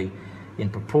got to be in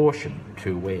proportion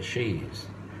to where she is.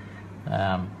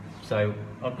 So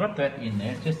I've got that in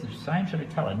there. It's just the same sort of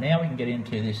colour. Now we can get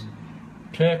into this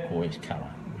turquoise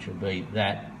colour, which will be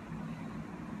that.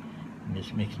 And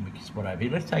just mix what over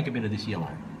here. Let's take a bit of this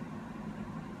yellow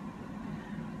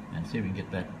and see if we can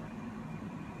get that.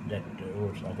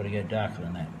 I've got to go darker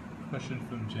than that. Question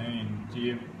from Jean: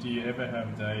 Do you ever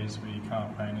have days where you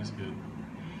can't paint as good?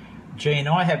 Jean,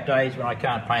 I have days when I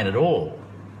can't paint at all.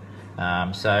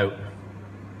 So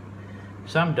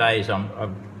some days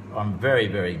I'm very,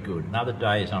 very good, and other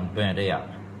days I'm burnt out.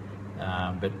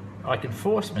 But I can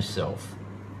force myself,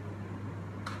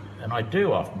 and I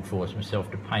do often force myself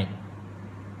to paint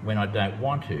when I don't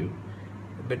want to.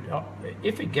 But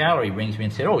if a gallery rings me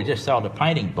and says, "Oh, we just sold a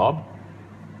painting, Bob,"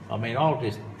 I mean, I'll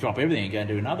just drop everything and go and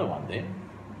do another one then.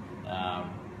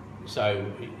 So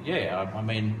yeah, I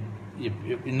mean,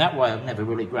 in that way I've never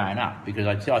really grown up, because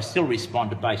I still respond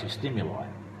to basic stimuli.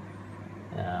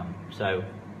 So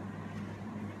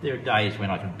there are days when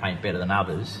I can paint better than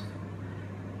others.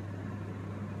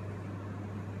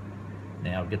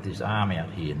 Now I'll get this arm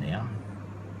out here now.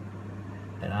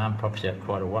 That arm pops out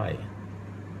quite a way.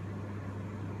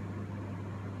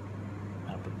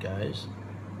 Up it goes.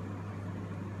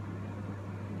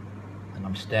 And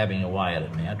I'm stabbing away at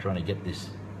it now, trying to get this,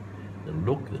 the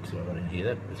look that's got in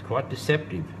here. It's quite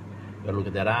deceptive. You've got to look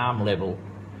at that arm level,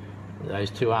 those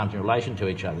two arms in relation to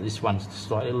each other. This one's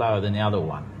slightly lower than the other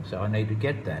one, so I need to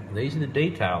get that. These are the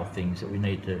detail things that we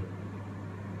need to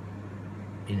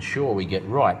ensure we get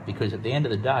right, because at the end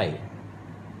of the day,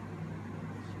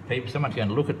 someone's going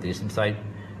to look at this and say,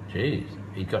 geez,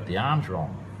 he got the arms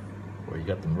wrong, or he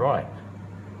got them right.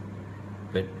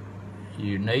 But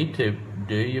you need to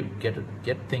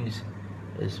get things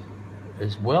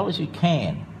as well as you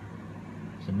can.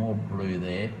 Some more blue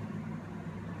there.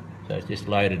 So it's just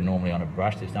loaded normally on a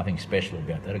brush. There's nothing special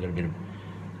about that. I've got a bit of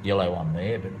yellow on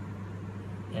there, but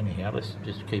anyhow, let's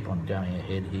just keep on going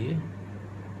ahead here.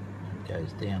 It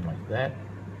goes down like that,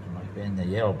 and like then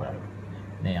the elbow.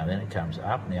 Now then it comes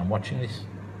up. Now I'm watching this.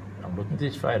 I'm looking at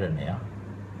this photo now,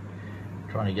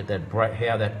 trying to get that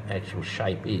how that actual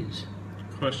shape is.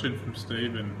 Question from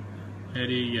Stephen: how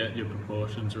do you get your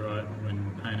proportions right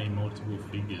when painting multiple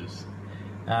figures?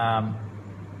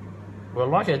 Well,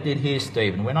 like I did here,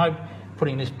 Stephen, when I'm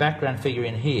putting this background figure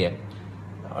in here,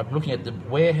 I'm looking at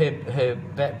where her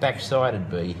backside would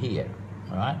be here,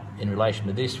 right, in relation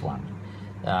to this one.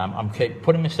 I'm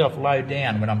putting myself low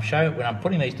down when I'm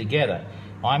putting these together.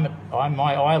 My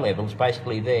eye level is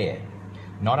basically there,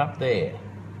 not up there.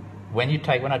 When I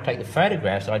take the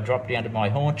photographs, I drop down to my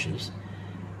haunches.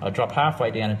 I drop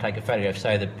halfway down and take a photograph.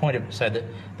 So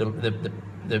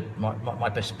my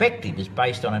perspective is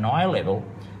based on an eye level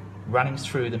running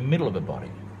through the middle of a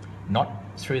body, not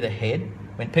through the head.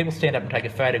 When people stand up and take a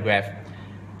photograph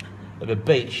of a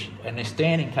beach and they're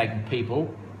standing taking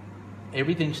people,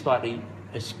 everything's slightly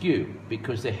askew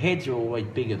because the heads are always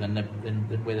bigger than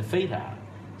where the feet are.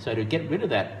 So to get rid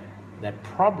of that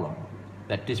problem,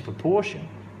 that disproportion,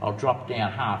 I'll drop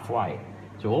down halfway.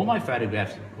 So all my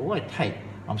photographs, all I take,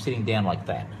 I'm sitting down like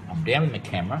that. I'm down with my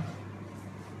camera.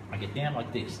 I get down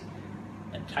like this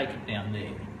and take it down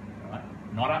there, right?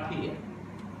 Not up here.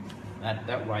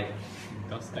 That way.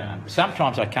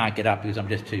 Sometimes I can't get up because I'm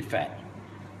just too fat.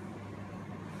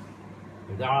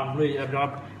 But I'll be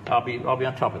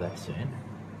on top of that soon.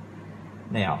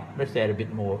 Now let's add a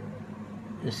bit more.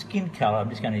 The skin colour, I'm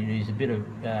just going to use a bit of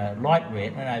light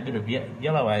red, a bit of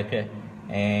yellow ochre,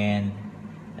 and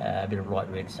a bit of light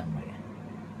red somewhere.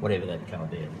 Whatever that colour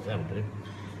there, that'll do.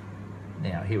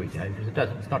 Now here we go, because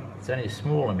it's only a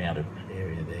small amount of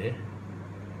area there.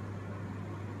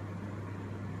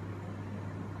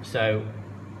 So,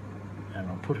 and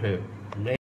I'll put her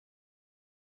leg.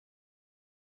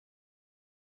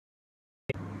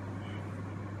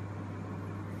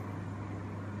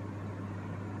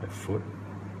 Her foot.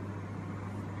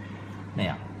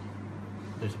 Now,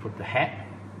 let's put the hat.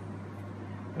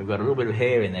 We've got a little bit of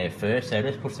hair in there first, so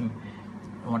let's put some.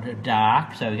 I want it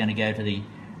dark, so we're going to go to the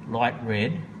light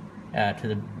red, to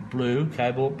the blue,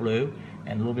 cobalt blue,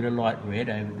 and a little bit of light red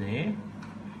over there.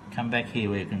 Come back here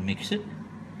where you can mix it.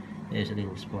 There's a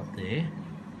little spot there.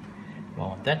 Well, I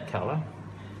want that colour.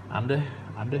 Under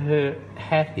her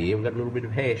hat here, we've got a little bit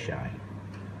of hair showing.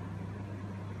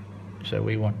 So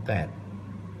we want that.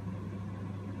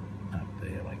 Up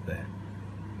there, like that.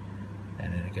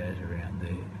 And then it goes around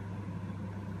there.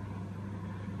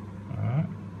 Alright.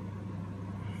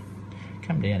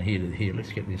 Come down here to here,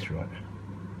 let's get this right.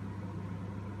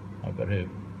 I've got her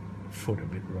foot a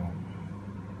bit wrong.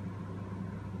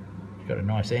 It's got a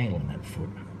nice angle in that foot.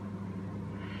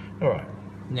 All right,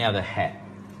 now the hat.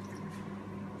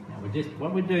 Now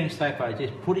what we're doing so far is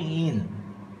just putting in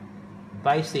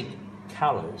basic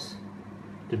colours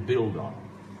to build on.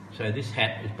 So this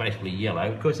hat is basically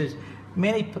yellow because there's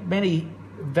many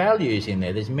values in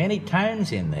there. There's many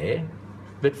tones in there,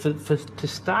 but to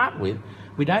start with,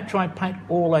 we don't try and paint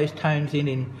all those tones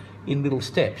in little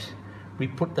steps. We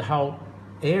put the whole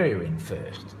area in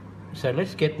first. So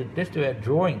let's do our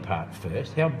drawing part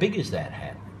first. How big is that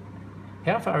hat?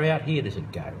 How far out here does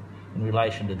it go in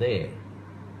relation to there?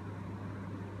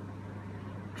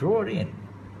 Draw it in.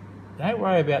 Don't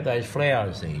worry about those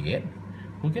flowers there yet.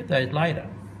 We'll get those later.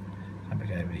 Come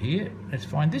back over here. Let's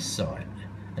find this side.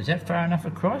 Is that far enough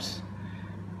across?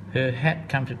 Her hat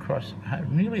comes across,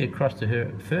 nearly across to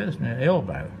her furthest in her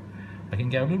elbow. I can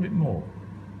go a little bit more.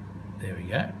 There we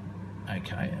go.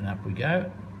 Okay, and up we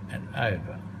go, and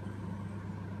over.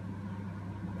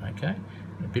 Okay,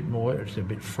 a bit more, it's a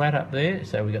bit flat up there,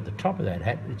 so we got the top of that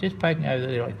hat, it's just poking over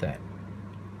there like that.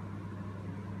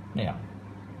 Now,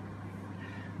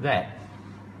 that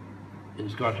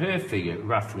has got her figure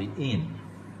roughly in.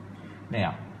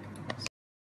 Now,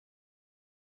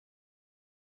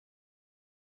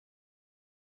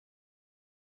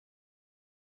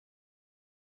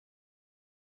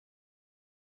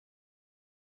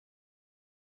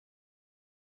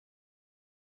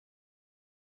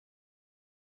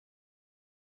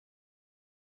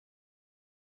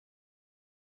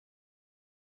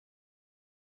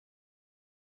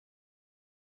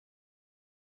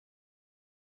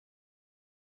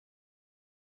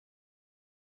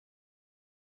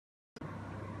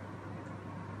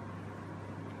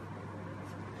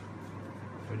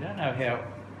 we don't know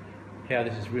how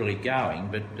this is really going,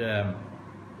 but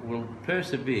we'll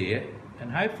persevere and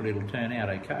hopefully it'll turn out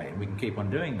okay and we can keep on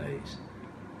doing these.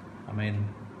 I mean,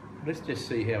 let's just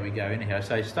see how we go anyhow.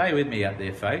 So stay with me out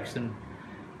there, folks, and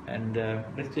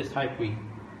let's just hope we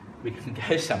can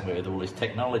go somewhere with all this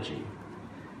technology.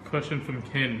 Question from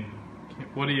Ken.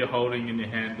 What are you holding in your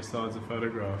hand besides a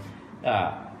photograph?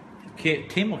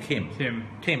 Tim or Kim?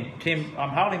 Tim, I'm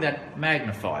holding that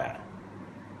magnifier.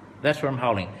 That's what I'm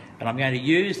holding. And I'm going to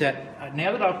use that,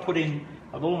 now that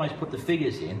I've almost put the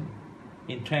figures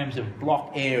in terms of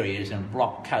block areas and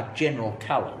block general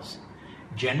colours.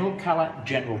 General colour,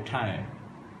 general tone.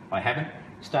 I haven't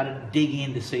started digging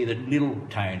in to see the little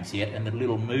tones yet and the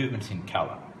little movements in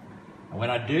colour. And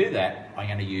when I do that, I'm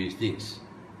going to use this.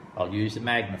 I'll use the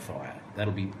magnifier.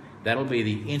 That'll be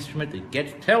the instrument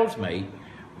that tells me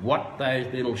what those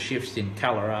little shifts in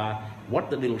colour are,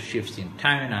 what the little shifts in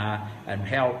tone are, and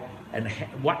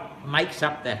what makes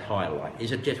up that highlight.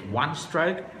 Is it just one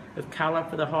stroke of colour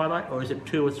for the highlight, or is it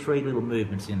 2 or 3 little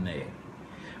movements in there?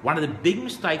 One of the big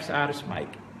mistakes artists make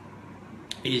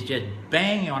is just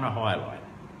banging on a highlight.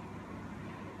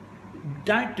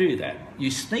 Don't do that. You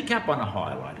sneak up on a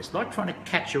highlight. It's like trying to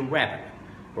catch a rabbit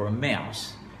or a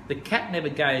mouse. The cat never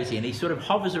goes in. He sort of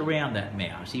hovers around that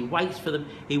mouse. He waits for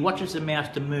he watches the mouse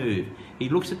to move. He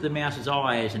looks at the mouse's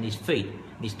eyes and his feet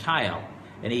and his tail,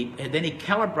 and then he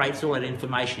calibrates all that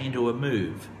information into a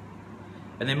move.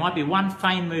 And there might be one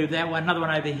faint move there, another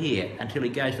one over here, until he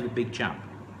goes for the big jump.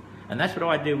 And that's what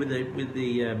I do with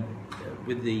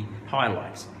the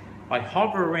highlights. I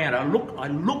hover around. I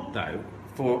look though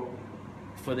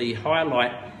for the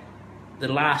highlight, the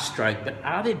last stroke. But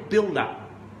are there build-up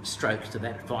strokes to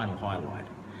that final highlight?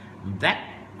 And that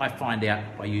I find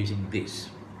out by using this.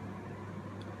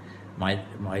 My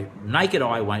naked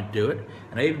eye won't do it,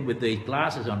 and even with these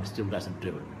glasses on, it still doesn't do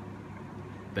it.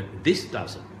 But this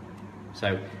does it.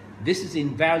 So this is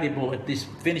invaluable at this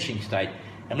finishing stage.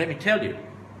 And let me tell you,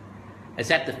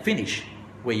 it's at the finish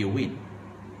where you win.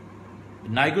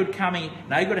 No good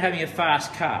having a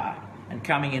fast car and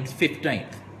coming in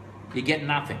 15th. You get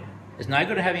nothing. It's no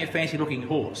good having a fancy looking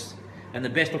horse and the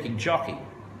best looking jockey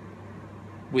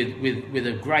with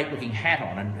a great looking hat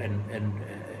on and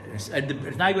it's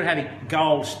no good having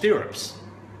gold stirrups.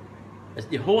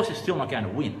 Your horse is still not going to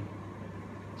win.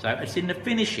 So it's in the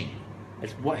finishing.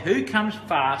 It's who comes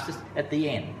fastest at the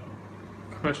end.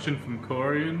 Question from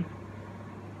Corian.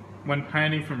 When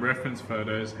painting from reference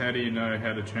photos, how do you know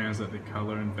how to translate the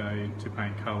colour and value to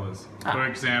paint colours? For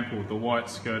example, the white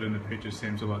skirt in the picture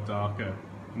seems a lot darker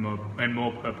and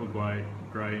more purple grey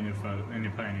in your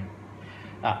painting.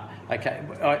 Okay.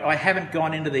 I haven't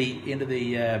gone into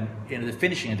the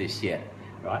finishing of this yet,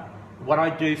 right? What I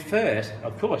do first,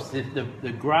 of course,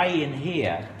 the grey in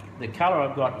here, the colour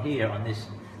I've got here on this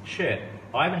shirt,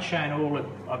 I haven't shown all of.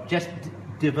 I've just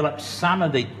developed some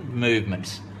of the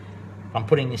movements. I'm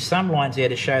putting some lines there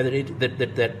to show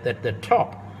that the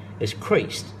top is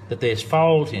creased, that there's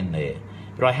folds in there.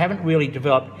 But I haven't really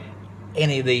developed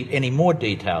any more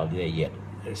detail there yet.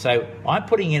 So I'm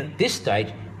putting in, at this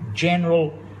stage,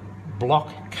 general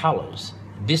block colours.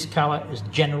 This colour is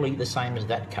generally the same as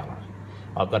that colour.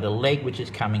 I've got a leg which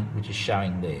is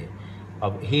showing there.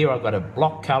 Here I've got a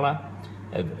block colour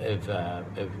of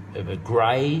a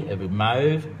grey, of a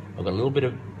mauve. I've got a little bit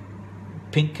of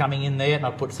pink coming in there, and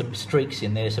I've put some streaks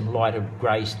in there, some lighter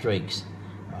grey streaks.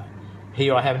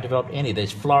 Here I haven't developed any.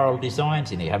 There's floral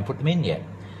designs in here. I haven't put them in yet.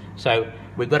 So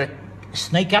we've got to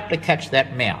sneak up to catch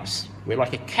that mouse. We're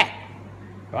like a cat,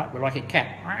 right? We're like a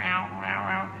cat.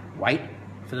 Wait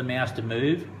for the mouse to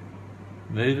move.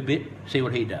 Move a bit, see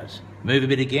what he does. Move a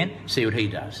bit again, see what he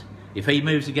does. If he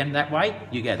moves again that way,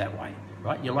 you go that way,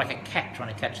 right? You're like a cat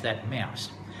trying to catch that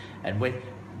mouse. And we're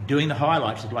doing the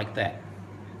highlights is like that.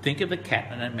 Think of a cat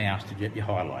and a mouse to get your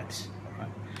highlights. Right?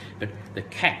 But the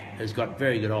cat has got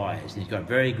very good eyes. He's got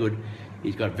great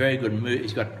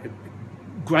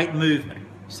movement.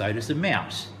 So does the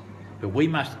mouse. But we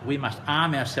must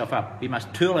arm ourselves up. We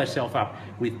must tool ourselves up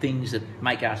with things that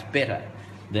make us better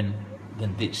than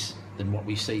what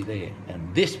we see there.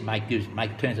 And this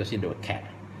turns us into a cat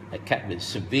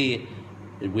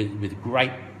with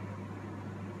great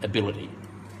ability.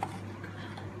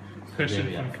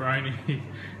 Question from Franny.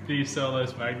 Do you sell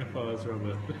those magnifiers,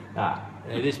 Robert?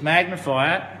 This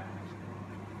magnifier,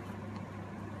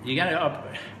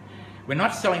 we're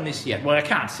not selling this yet. Well, I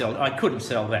couldn't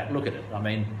sell that. Look at it. I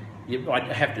mean, you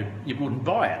wouldn't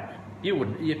buy it. You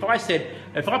wouldn't. If I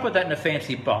put that in a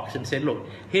fancy box and said, look,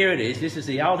 here it is, this is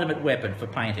the ultimate weapon for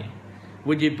painting,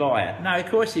 would you buy it? No, of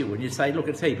course you wouldn't. You'd say, look,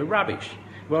 it's a heap of rubbish.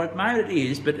 Well, at the moment it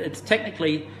is, but it's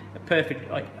technically a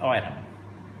perfect item.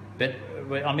 But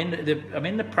I'm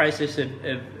in the process of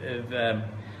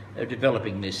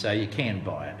developing this, so you can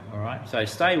buy it. All right. So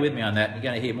stay with me on that. You're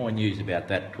going to hear more news about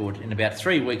that. In about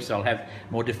 3 weeks, I'll have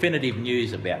more definitive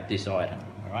news about this item.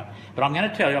 All right. But I'm going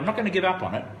to tell you, I'm not going to give up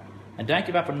on it, and don't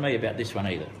give up on me about this one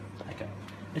either. Okay.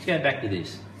 Let's go back to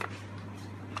this.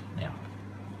 Now,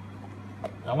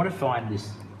 I want to find this.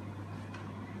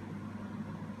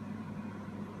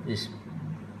 It's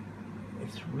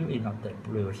really not that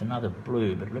blue, it's another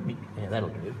blue, but that'll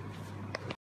do.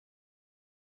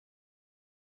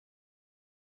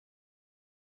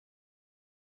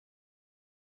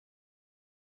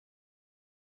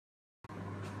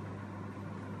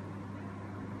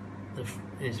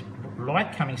 There's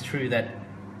light coming through that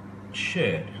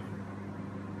shirt.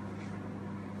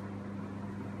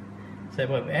 So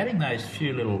by adding those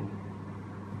few little,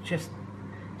 just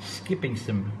skipping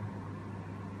some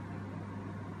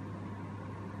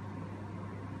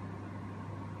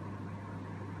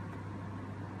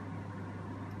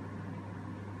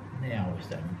now we're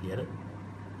starting to get it.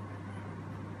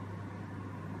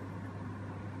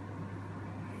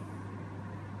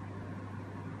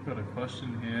 Got a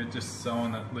question here. Just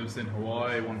someone that lives in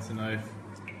Hawaii wants to know if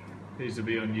these will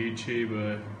be on YouTube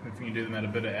or if you can do them at a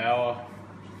better hour.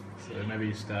 So maybe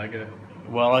you stagger.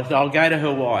 Well, I'll go to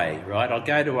Hawaii, right? I'll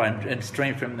go to and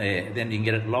stream from there. Then you can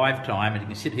get it live time, and you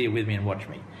can sit here with me and watch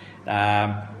me.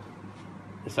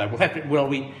 So we'll have to. Well,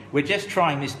 we're just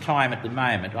trying this time at the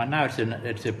moment. I know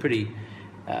it's a pretty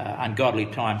ungodly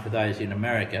time for those in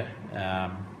America.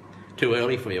 Too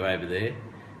early for you over there.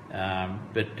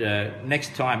 But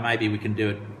next time maybe we can do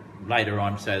it later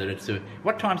on, so that it's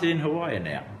what time's it in Hawaii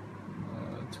now?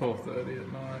 12:30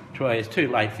 at night. 12. It's too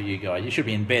late for you guys. You should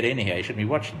be in bed anyhow. You shouldn't be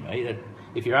watching me.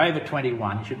 If you're over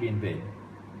 21, you should be in bed.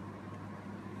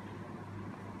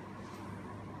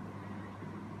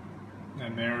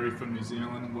 And Mary from New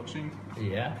Zealand watching.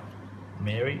 Yeah,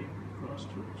 Mary.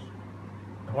 Christchurch.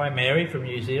 Hi, Mary from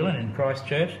New Zealand in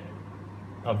Christchurch.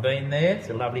 I've been there. It's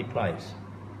a lovely place.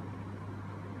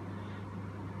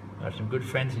 I have some good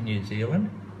friends in New Zealand.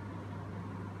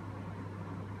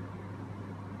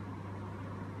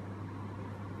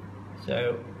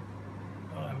 So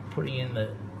I'm putting in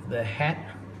the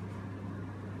hat,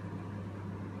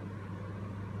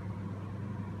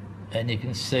 and you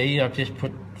can see I've just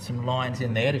put some lines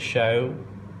in there to show,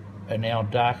 and now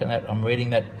darken that. I'm reading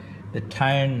that the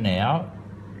tone now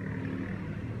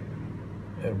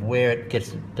of where it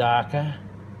gets darker,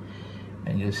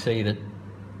 and you'll see that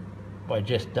by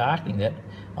just darkening that,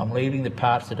 I'm leaving the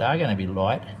parts that are going to be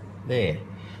light there.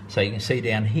 So you can see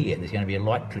down here, there's going to be a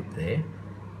light clip there.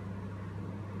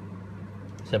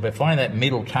 So by finding that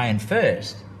middle tone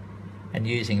first and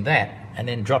using that, and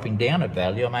then dropping down a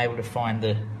value, I'm able to find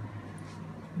the.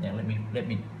 Now let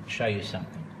me show you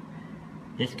something.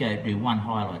 Let's go do one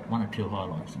or two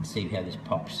highlights, and see how this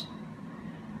pops.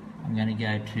 I'm going to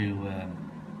go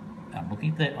to I'm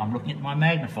looking at my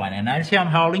magnifier. Now notice how I'm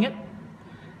holding it?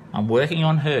 I'm working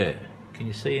on her. Can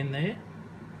you see in there?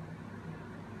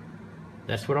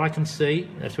 That's what I can see,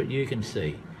 that's what you can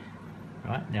see.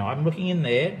 Right, now I'm looking in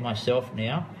there myself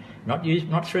now, not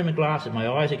through my glasses. My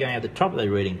eyes are going over the top of the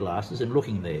reading glasses and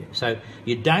looking there. So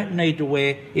you don't need to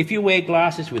wear, if you wear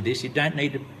glasses with this, you don't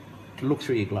need to look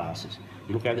through your glasses.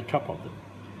 You look over the top of them.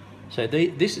 So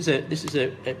this is a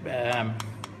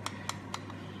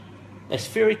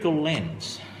spherical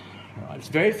lens. Right? It's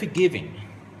very forgiving.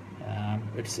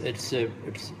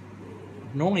 It's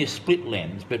normally a split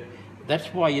lens, but that's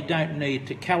why you don't need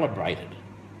to calibrate it.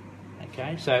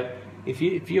 Okay, so if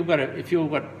you've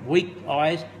got weak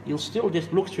eyes, you'll still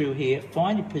just look through here,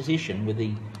 find your position with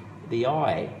the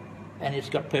eye, and it's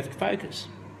got perfect focus.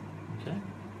 Okay,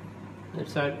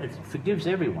 so it forgives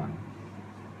everyone.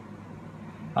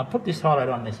 I'll put this highlight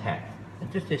on this hat and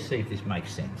just to see if this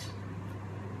makes sense.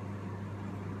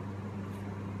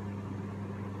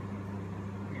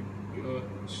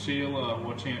 Sheila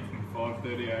watching it from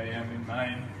 5:30 a.m. in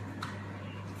Maine.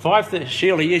 5:30,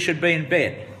 Sheila, you should be in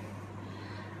bed.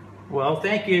 Well,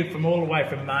 thank you from all the way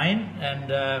from Maine,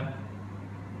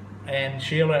 and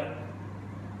Sheila,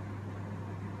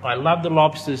 I love the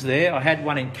lobsters there. I had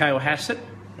one in Cohasset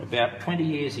about 20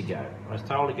 years ago. I was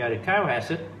told to go to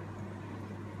Cohasset,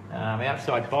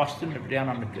 outside Boston,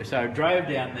 so I drove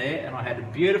down there and I had a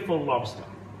beautiful lobster.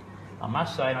 I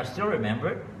must say, and I still remember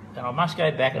it, and I must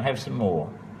go back and have some more.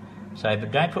 So,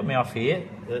 but don't put me off here.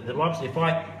 The lobster, if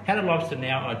I had a lobster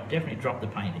now, I'd definitely drop the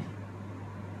painting.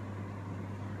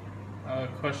 A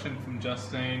question from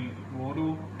Justine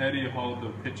Wardle. How do you hold the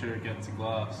picture against the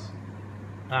glass?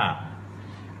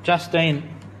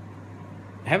 Justine,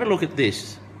 have a look at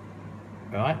this,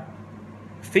 right?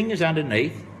 Fingers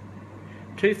underneath,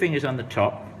 2 fingers on the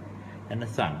top, and the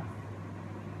thumb.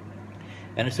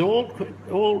 And it's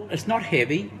it's not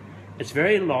heavy, it's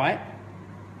very light,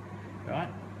 right?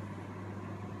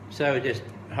 So just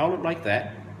hold it like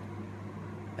that,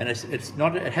 and it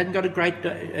hasn't got a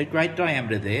great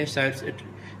diameter there, so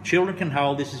children can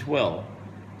hold this as well.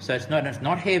 So it's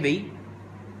not heavy.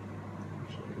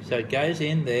 So it goes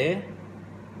in there.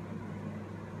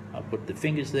 I'll put the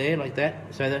fingers there like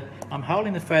that, so that I'm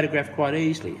holding the photograph quite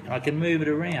easily, and I can move it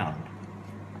around.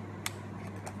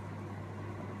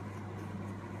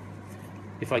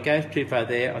 If I go too far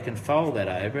there, I can fold that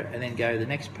over and then go to the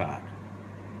next part.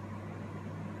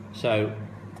 So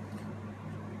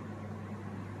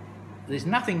there's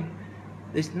nothing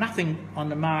on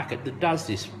the market that does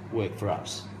this work for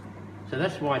us. So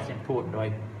that's why it's important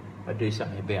I do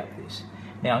something about this.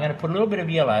 Now I'm going to put a little bit of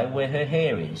yellow where her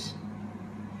hair is.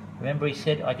 Remember he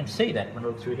said, I can see that when I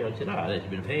look through here. I said, oh, there's a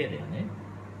bit of hair down there.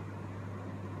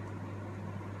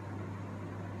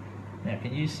 Now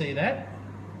can you see that?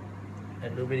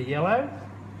 That little bit of yellow?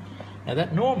 Now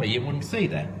that normally you wouldn't see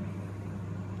that.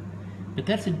 But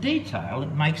that's a detail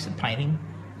that makes the painting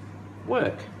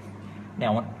work.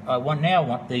 Now I want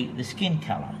the skin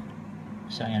colour.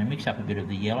 So I'm going to mix up a bit of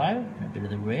the yellow and a bit of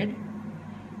the red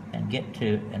and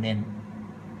then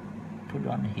put it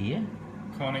on here.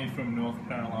 Connie from North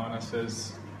Carolina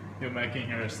says you're making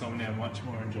her insomnia much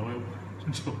more enjoyable.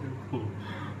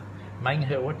 Making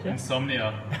her what?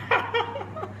 Insomnia.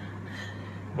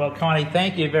 Well, Connie,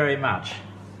 thank you very much.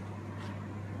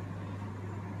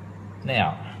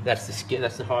 Now, that's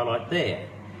the highlight there.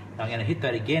 Now, I'm going to hit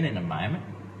that again in a moment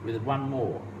with one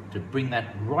more to bring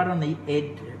that right on the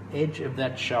edge of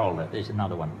that shoulder. There's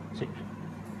another one.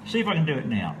 See if I can do it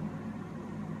now.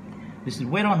 This is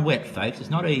wet on wet, folks. It's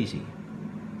not easy.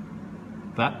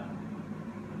 But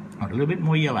I want a little bit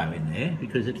more yellow in there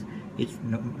because it's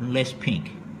less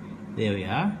pink. There we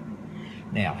are.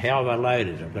 Now, how have I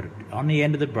loaded it? I've got it on the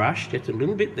end of the brush, just a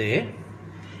little bit there.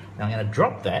 Now I'm going to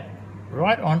drop that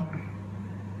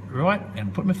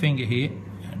and put my finger here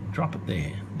and drop it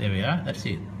there. There we are, that's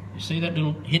it. You see that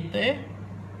little hit there?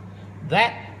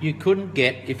 That you couldn't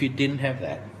get if you didn't have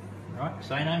that. Right,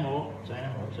 say no more, say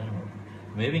no more, say no more.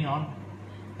 Moving on,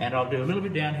 and I'll do a little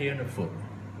bit down here in the foot.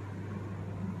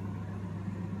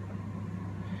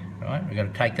 Right, we've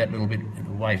got to take that little bit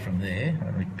away from there.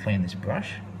 Let me clean this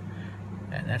brush.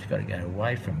 And that's got to go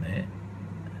away from there.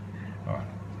 All right,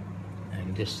 you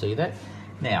can just see that.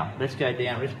 Now let's go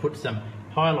down. Let's put some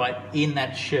highlight in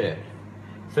that shirt.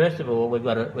 First of all, we've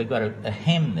got a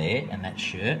hem there in that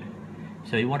shirt,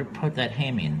 so you want to put that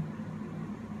hem in.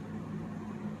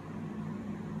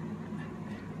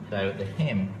 So the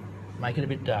hem, make it a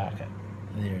bit darker.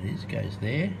 There it is. Goes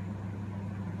there,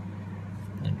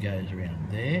 and goes around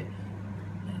there,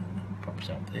 and pops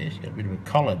up there. She's got a bit of a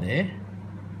collar there.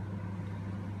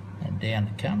 And down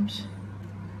it comes,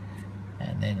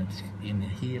 and then it's in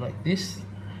here like this,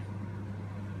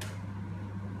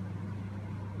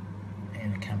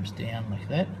 and it comes down like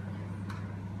that,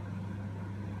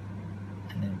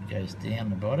 and then it goes down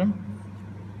the bottom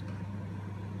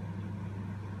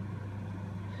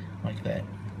like that,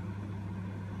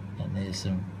 and there's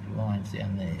some lines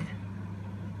down there.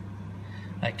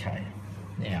 Okay,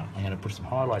 now I'm going to put some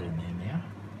highlight in there now,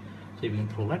 see if we can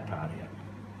pull that part out.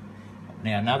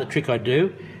 Now another trick I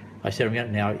do, I said I'm going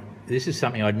to, now this is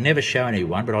something I'd never show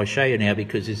anyone, but I'll show you now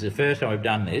because this is the first time I've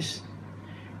done this.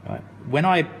 Right. When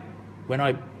I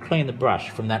clean the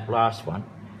brush from that last one,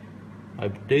 I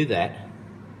do that,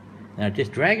 and I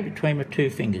just drag it between my two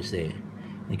fingers there.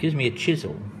 It gives me a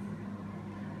chisel.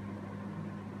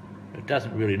 It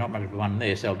doesn't really, not much of one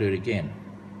there, so I'll do it again.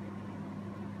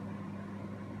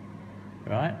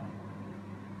 Right?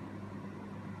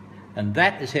 And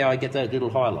that is how I get those little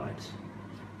highlights.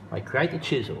 I create the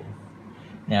chisel.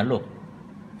 Now look,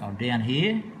 I'm down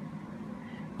here.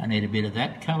 I need a bit of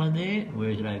that colour there. Where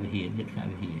is it over here? It's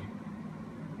over here.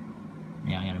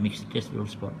 Now I'm going to mix just a little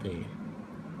spot there.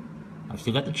 I've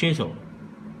still got the chisel.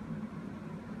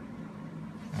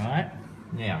 Right?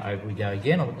 Now over we go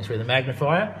again. I'll look this with the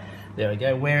magnifier. There we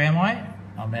go. Where am I?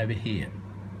 I'm over here.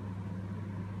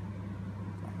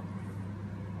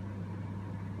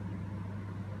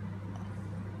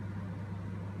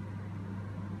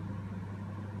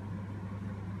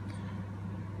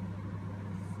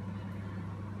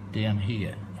 Down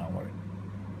here, I want it.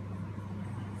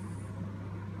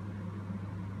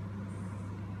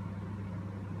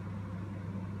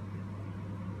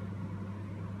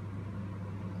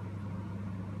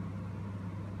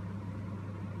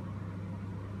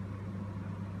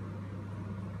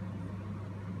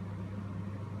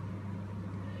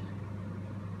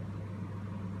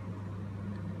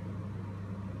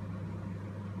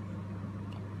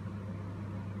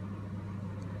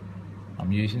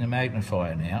 I'm using a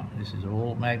magnifier now. This is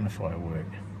all magnifier work.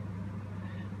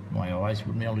 My eyes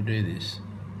wouldn't be able to do this.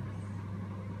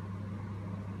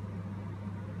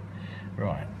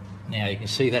 Right, now you can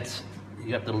see that's,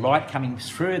 you got the light coming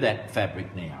through that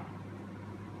fabric now.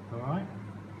 Alright,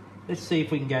 let's see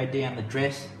if we can go down the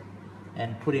dress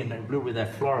and put in a little bit of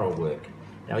that floral work.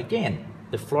 Now again,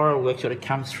 the floral work sort of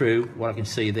comes through what I can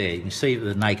see there. You can see with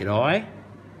the naked eye,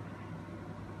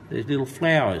 there's little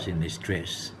flowers in this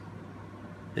dress.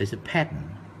 There's a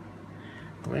pattern.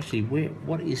 Well, actually,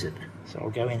 what is it? So I'll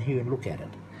go in here and look at it,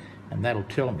 and that'll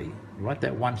tell me. Right,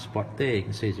 that one spot there, you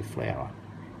can see there's a flower,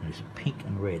 and it's pink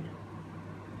and red.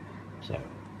 So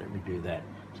let me do that.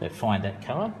 So find that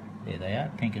colour. There they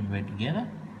are, pink and red together.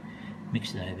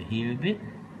 Mix it over here a bit.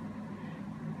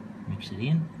 Mix it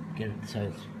in. Get it so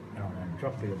it's. Oh, and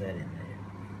drop a bit of that in there.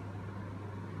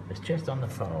 It's just on the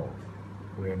fold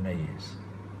where a knee is.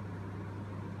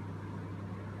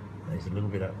 There's a little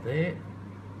bit up there.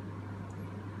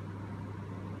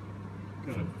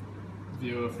 Got a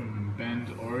viewer from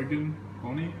Bend, Oregon,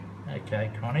 Connie.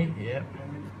 Okay, Connie, yeah.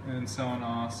 And someone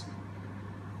asked,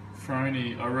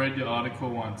 Frony, I read your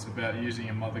article once about using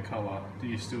a mother colour. Do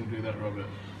you still do that, Robert?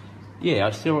 Yeah,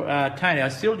 I still, Tony, I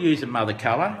still use a mother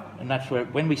colour, and that's where,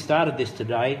 when we started this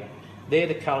today, they're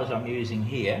the colours I'm using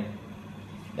here.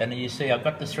 And you see I've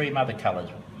got the three mother colours,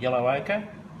 yellow ochre,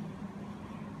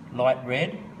 light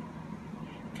red,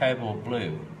 cobalt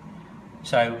blue.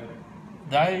 So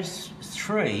those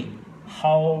three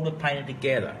hold the painting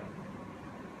together.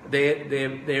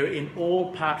 They're in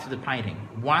all parts of the painting.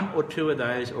 One or two of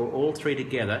those or all three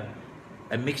together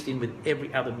are mixed in with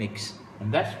every other mix,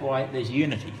 and that's why there's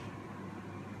unity.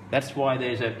 That's why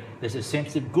there's a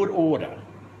sense of good order.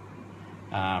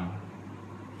 A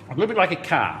little bit like a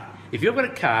car. If you've got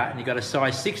a car and you've got a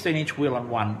size 16-inch wheel on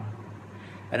one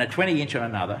and a 20-inch on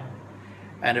another,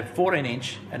 and a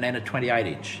 14-inch and then a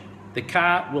 28-inch. The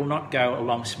car will not go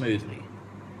along smoothly.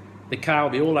 The car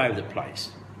will be all over the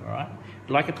place, all right?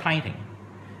 Like a painting.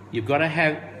 You've got to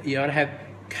have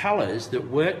colours that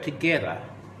work together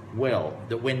well,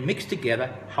 that when mixed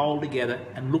together, hold together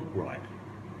and look right,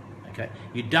 okay?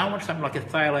 You don't want something like a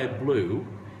phthalo blue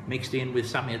mixed in with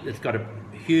something that's got a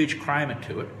huge chroma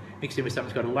to it, mixed in with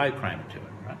something that's got a low chroma to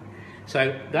it, right?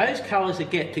 So those colours that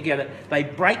get together, they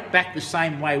break back the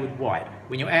same way with white.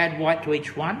 When you add white to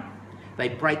each one, they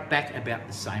break back about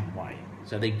the same way.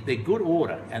 So they're good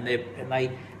order, and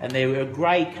they're a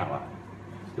grey colour.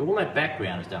 So all that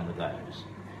background is done with those.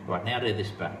 Right, now do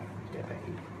this button. Let's go back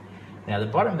here. Now the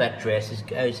bottom of that dress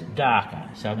goes darker,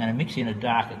 so I'm going to mix in a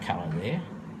darker colour there.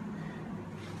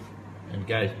 And it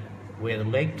goes where the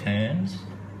leg turns.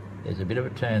 There's a bit of a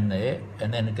turn there,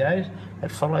 and then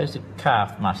it follows the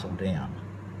calf muscle down.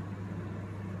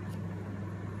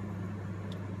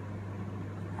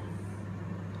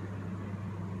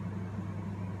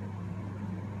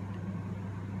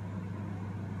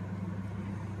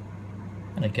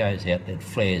 and it goes out, it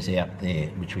flares out there,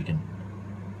 which we can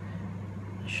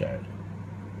show.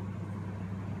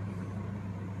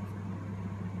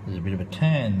 There's a bit of a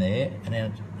turn there, and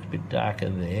then it's a bit darker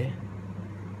there.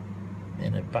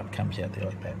 Then the butt comes out there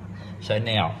like that. So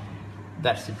now,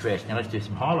 that's the dress. Now let's do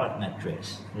some highlight in that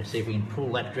dress. Let's see if we can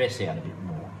pull that dress out a bit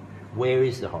more. Where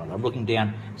is the highlight? I'm looking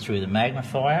down through the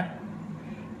magnifier,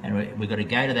 and we've got to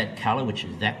go to that colour, which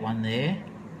is that one there.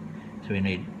 So we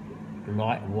need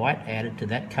light white added to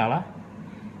that colour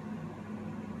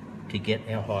to get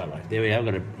our highlight. There we are,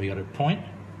 we've got a point.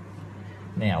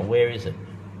 Now, where is it?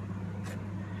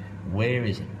 Where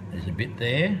is it? There's a bit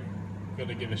there. Got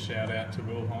to give a shout out to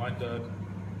Will Hine, Dad.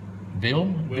 Bill?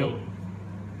 Will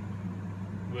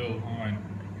Hine.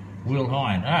 Will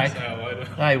Hine. All right. Say hello to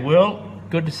Hey, Will.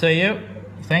 Good to see you.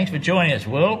 Thanks for joining us,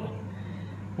 Will.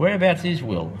 Whereabouts is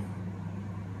Will?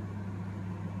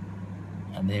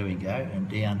 And there we go, and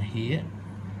down here.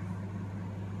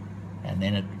 And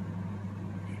then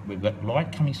we've got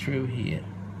light coming through here.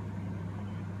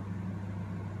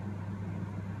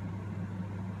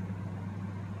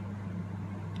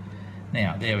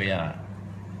 Now, there we are.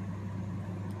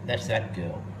 That's that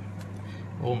girl.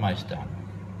 Almost done.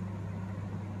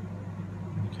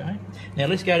 Okay. Now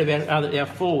let's go to our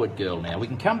forward girl now. We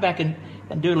can come back and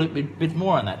do a little bit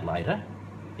more on that later,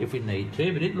 if we need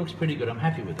to, but it looks pretty good. I'm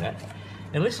happy with that.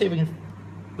 Now let's see if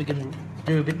we can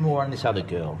do a bit more on this other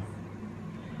girl.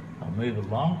 I'll move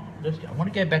along. I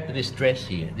want to go back to this dress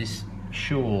here, this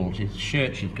shawl, this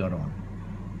shirt she's got on.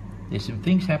 There's some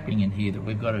things happening in here that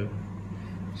we've got to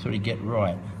sort of get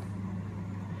right.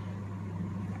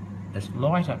 There's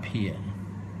light up here,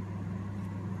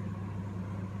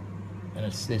 and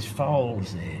there's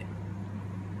folds there.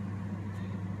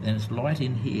 Then it's light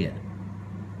in here,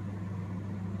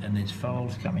 and there's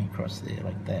folds coming across there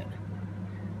like that.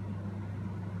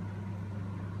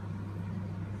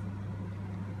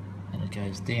 And it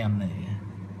goes down there,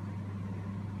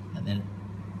 and then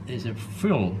there's a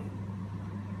frill.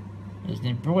 There's an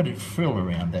embroidered frill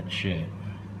around that shirt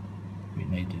we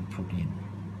need to put in.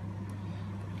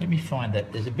 Let me find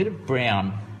that. There's a bit of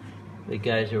brown that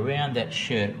goes around that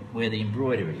shirt where the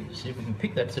embroidery is. See if we can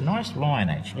pick that. It's a nice line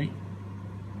actually.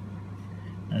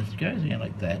 And it goes around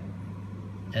like that.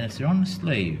 And it's on the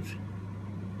sleeve.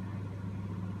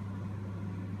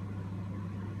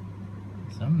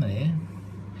 It's on there.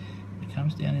 It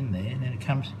comes down in there, and then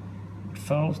it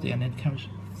folds down, and it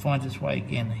finds its way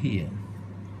again here.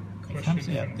 It comes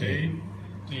out there.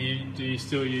 Do you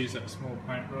still use that small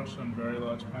paintbrush on very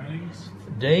large paintings?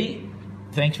 D,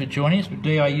 thanks for joining us. But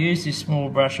D, I use this small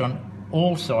brush on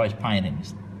all size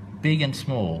paintings, big and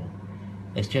small.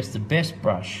 It's just the best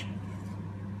brush.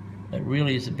 It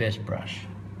really is the best brush.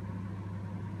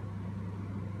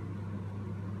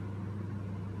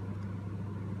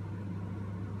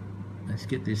 Let's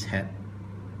get this hat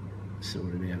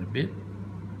sorted out a bit.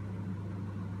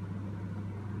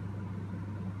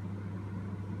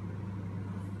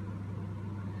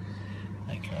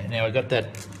 Okay, now I got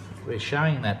that. We're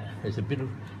showing that there's a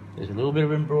little bit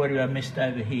of embroidery I missed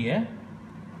over here,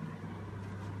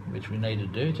 which we need to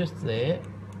do just there.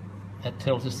 That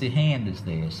tells us the hand is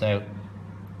there. So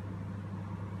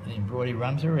the embroidery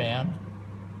runs around,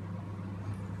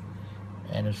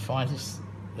 and it finds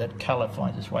that colour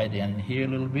finds its way down in here a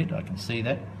little bit. I can see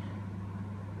that.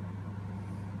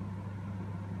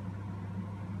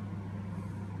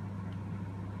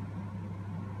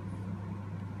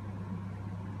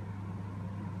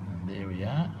 There we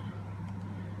are.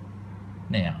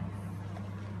 Now,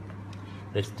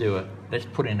 let's do it. Let's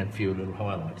put in a few little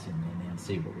highlights in there now and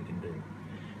see what we can do.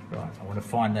 Right, I want to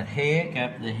find that hair, go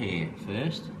up to the hair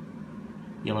first,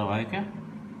 yellow ochre,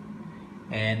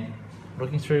 and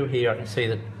looking through here I can see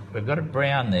that we've got a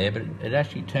brown there, but it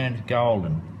actually turns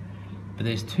golden. But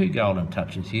there's two golden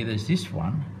touches here. There's this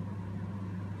one,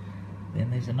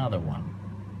 then there's another one.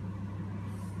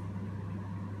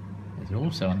 There's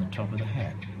also on the top of the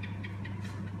hat.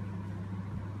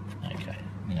 Okay,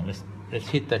 now let's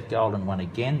hit that golden one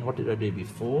again. What did I do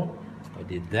before? I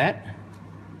did that.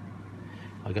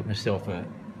 I got myself an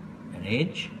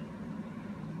edge,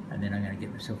 and then I'm going to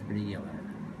get myself a bit of yellow.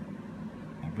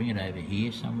 I'll bring it over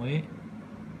here somewhere.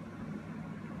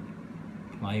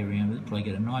 Play around with it till I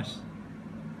get a nice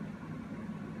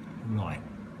light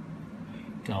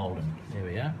golden. There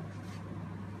we are.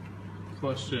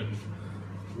 Question: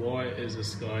 why is the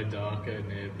sky darker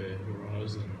near the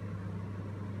horizon?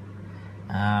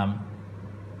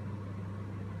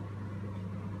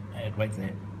 Wait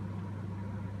there.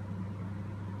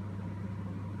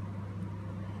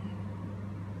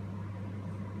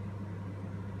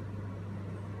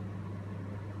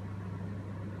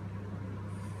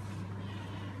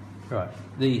 Right.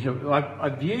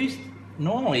 I've used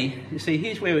normally. You see,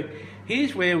 here's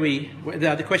where we.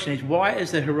 The question is, why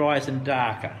is the horizon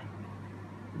darker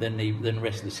than the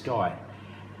rest of the sky?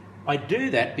 I do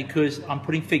that because I'm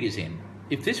putting figures in.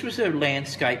 If this was a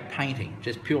landscape painting,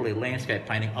 just purely a landscape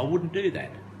painting, I wouldn't do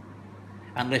that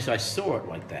unless I saw it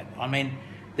like that. I mean,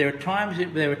 there are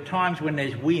times when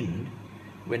there's wind,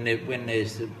 when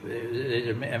there's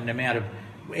an amount of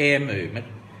air movement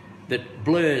that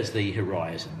blurs the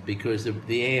horizon because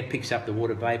the air picks up the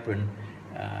water vapour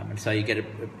and so you get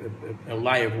a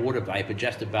layer of water vapour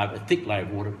just above, a thick layer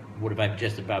of water vapour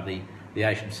just above the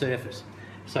ocean surface.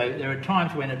 So there are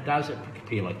times when it does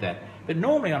appear like that. But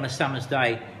normally on a summer's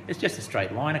day, it's just a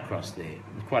straight line across there.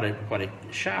 It's quite a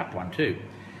sharp one too.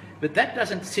 But that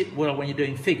doesn't sit well when you're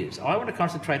doing figures. I want to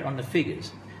concentrate on the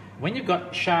figures. When you've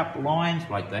got sharp lines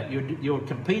like that, you're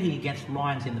competing against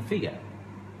lines in the figure.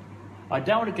 I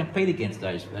don't want to compete against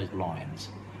those lines.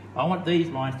 I want these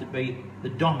lines to be the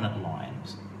dominant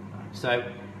lines. So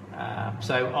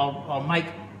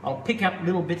I'll pick up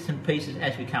little bits and pieces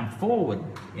as we come forward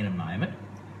in a moment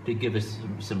to give us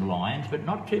some lines, but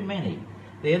not too many.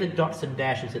 They're the dots and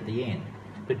dashes at the end.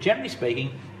 But generally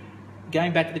speaking,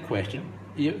 going back to the question,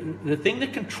 the thing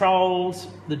that controls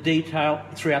the detail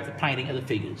throughout the painting are the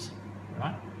figures,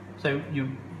 right? So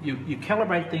you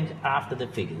calibrate things after the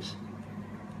figures.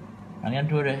 I'm going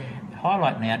to do a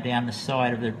highlight now down the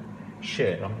side of the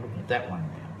shirt. I'm looking at that one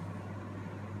now.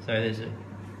 So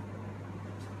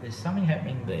there's something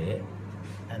happening there,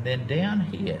 and then down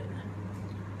here.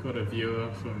 Got a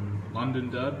viewer from London,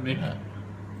 Dad, Mick.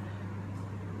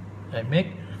 Hey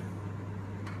Mick.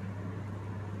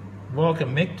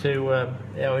 Welcome, Mick, to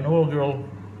our inaugural.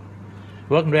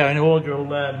 Welcome to our inaugural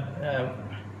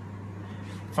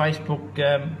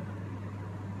Facebook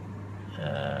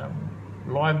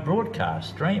live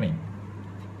broadcast streaming.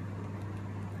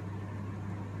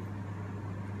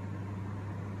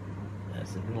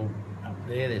 There's a little up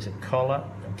there. There's a collar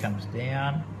that comes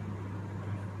down.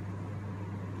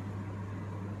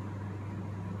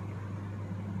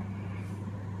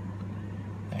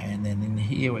 And then in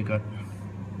here we've got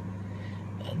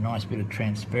a nice bit of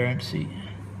transparency.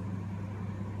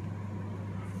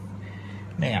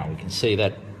 Now we can see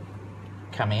that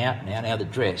coming out now. Now the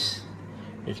dress.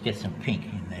 Let's get some pink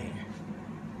in there.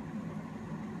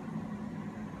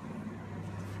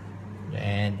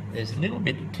 And there's a little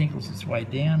bit that tinkles its way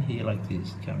down here like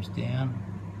this. It comes down.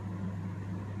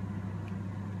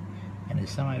 And there's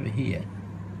some over here.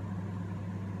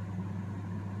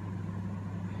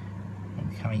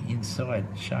 And coming inside,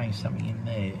 showing something in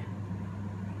there.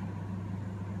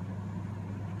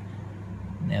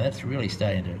 Now that's really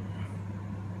starting to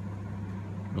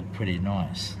look pretty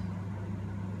nice.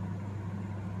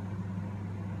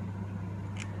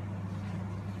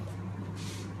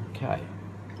 Okay.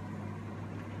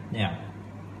 Now,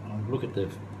 I'll look at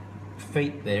the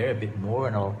feet there a bit more,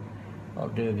 and I'll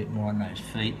do a bit more on those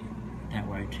feet. Don't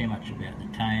worry too much about the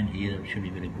tone here. There should be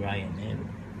a bit of grey in there.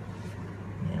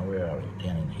 But now, where are we?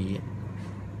 Down in here.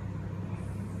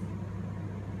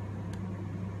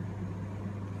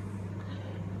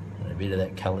 And a bit of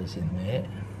that colour's in there.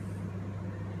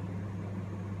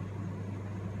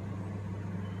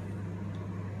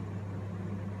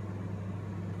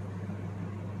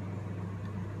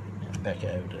 Back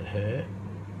over to her.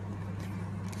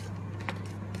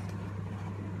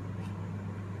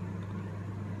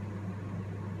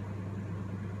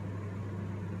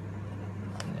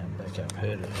 Now back up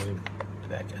her to her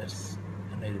back us.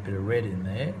 I need a bit of red in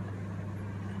there.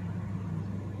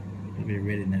 A bit of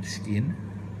red in that skin.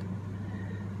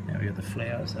 Now we've got the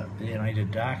flowers up there. I need to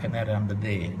darken that under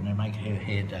there and make her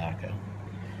hair darker.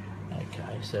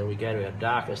 Okay, so we go to our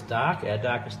darkest dark. Our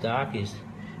darkest dark is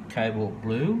cobalt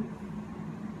blue.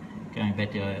 Going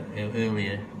back to our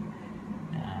earlier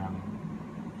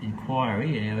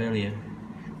inquiry, our earlier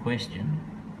question,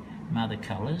 mother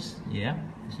colours, yeah,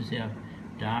 this is our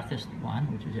darkest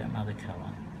one, which is our mother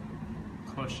colour.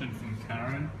 Question from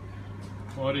Karen.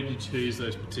 Why did you choose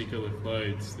those particular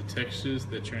clothes? The textures,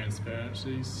 the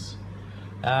transparencies,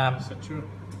 etc.?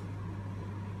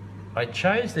 I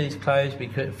chose these clothes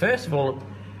because, first of all,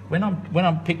 when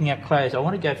I'm picking out clothes, I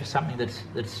want to go for something that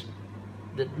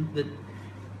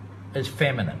is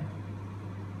feminine.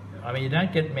 I mean, you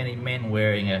don't get many men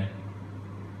wearing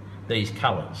these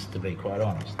colours, to be quite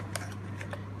honest.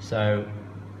 So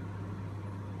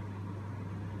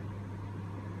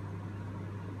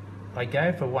I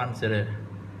go for ones that are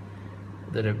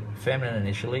feminine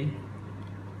initially.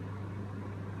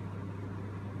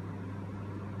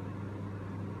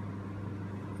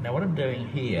 Now what I'm doing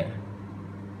here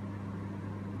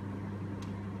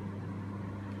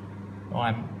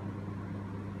I'm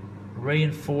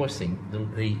reinforcing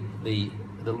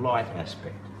the light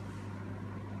aspect.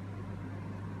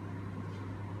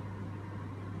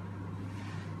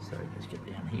 So let's get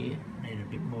down here. Need a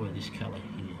bit more of this colour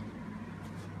here.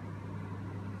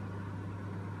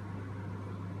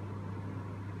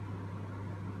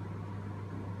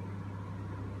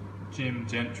 Jim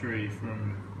Gentry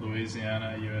from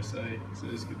Louisiana, USA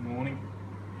says good morning.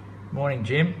 Morning,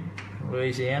 Jim.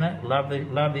 Louisiana. Love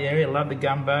the area. Love the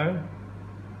gumbo.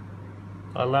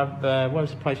 I love. What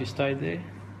was the place you stayed there?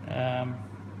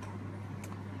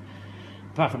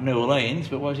 Apart from New Orleans,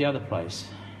 but what was the other place?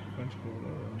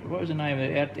 What was the name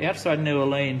of it? Outside New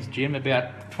Orleans, Jim,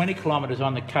 about 20 kilometres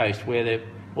on the coast where the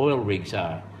oil rigs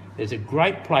are. There's a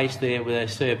great place there where they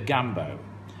serve gumbo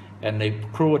and the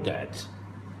crawdads.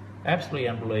 Absolutely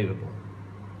unbelievable.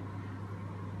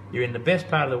 You're in the best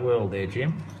part of the world there,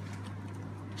 Jim.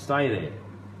 Stay there.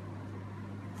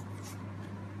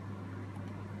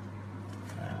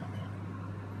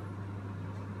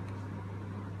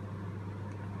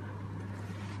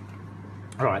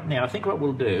 All right, now I think what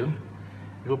we'll do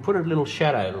is we'll put a little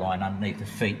shadow line underneath the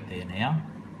feet there now.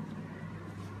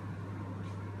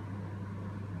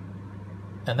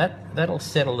 And that'll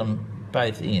settle them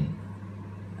both in.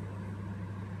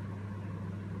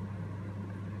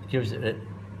 It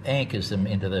anchors them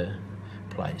into the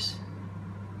place.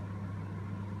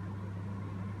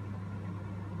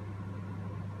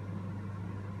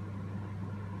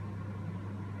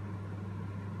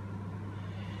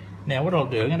 Now what I'll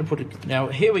do, I'm going to put it, now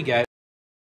here we go.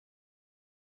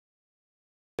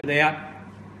 Without,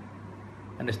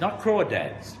 and it's not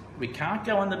crawdads. We can't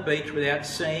go on the beach without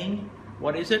seeing,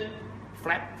 what is it?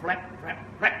 Flap, flap,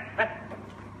 flap, flap, flap.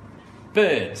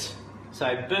 Birds.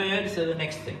 So birds are the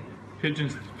next thing.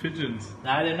 Pigeons.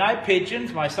 No, there are no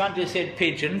pigeons. My son just said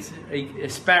pigeons.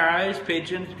 Sparrows,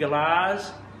 pigeons,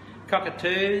 galahs,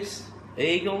 cockatoos,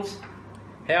 eagles.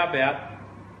 How about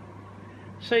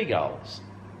seagulls?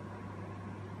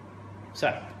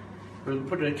 So, we'll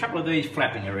put a couple of these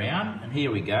flapping around, and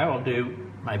here we go. I'll do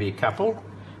maybe a couple.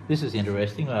 This is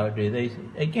interesting. I'll do these.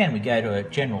 Again, we go to a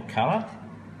general colour,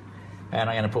 and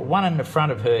I'm going to put one in the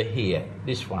front of her here.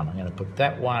 This one. I'm going to put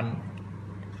that one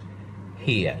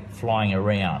here, flying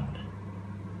around.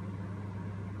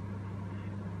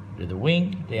 Do the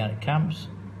wing, down it comes.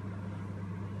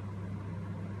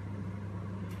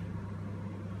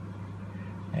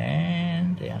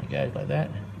 And down it goes like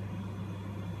that.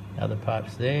 Other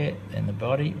parts there, then the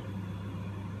body.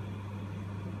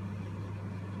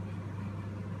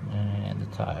 And the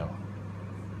tail.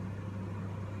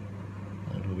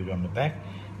 A little bit on the back.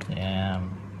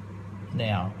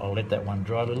 Now, I'll let that one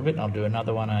dry a little bit, and I'll do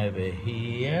another one over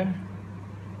here.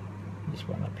 This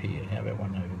one up here. How about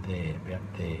one over there, about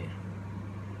there?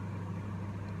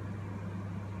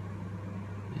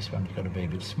 This one's got to be a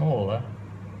bit smaller.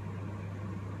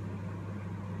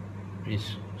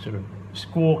 He's sort of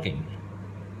squawking.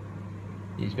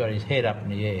 He's got his head up in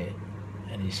the air,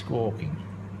 and he's squawking.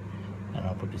 And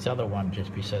I'll put this other one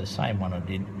just beside the same one I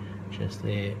did, just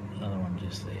there, another one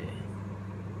just there.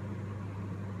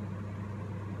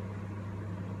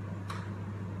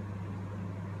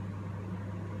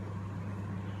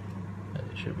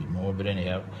 Should be more, but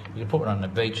anyhow, you can put one on the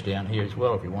beach down here as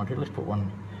well if you want to. Let's put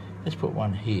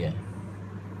one here.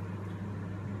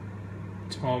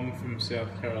 Tom from South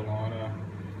Carolina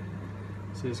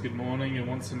says good morning and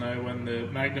wants to know when the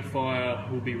magnifier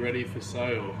will be ready for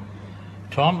sale.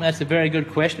 Tom, that's a very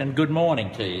good question, and good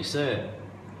morning to you, sir.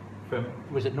 From,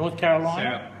 was it North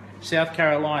Carolina? South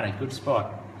Carolina, good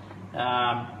spot.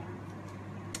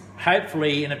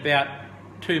 Hopefully in about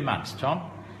 2 months,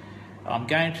 Tom. I'm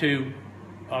going to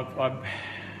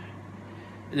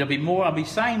there'll be more. I'll be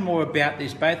saying more about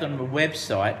this both on the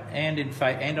website and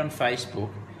on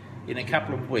Facebook in a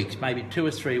couple of weeks, maybe 2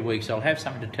 or 3 weeks. I'll have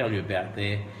something to tell you about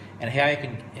there and how you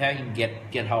can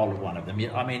get hold of one of them.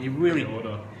 I mean, you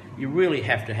really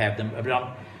have to have them. But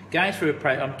I'm going through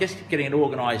I'm just getting it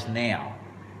organised now,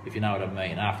 if you know what I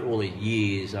mean. After all these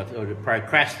years, I've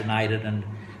procrastinated and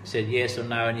said yes or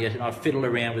no and yes, and I've fiddled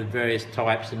around with various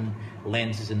types and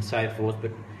lenses and so forth.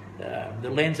 But the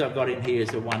lens I've got in here is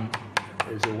the one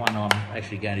I'm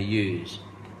actually going to use.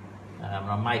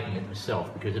 I'm making it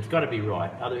myself because it's got to be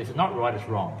right. If it's not right, it's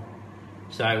wrong.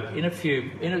 So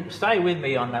stay with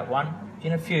me on that one.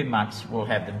 In a few months, we'll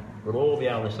have them. We'll all be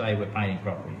able to say we're painting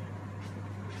properly.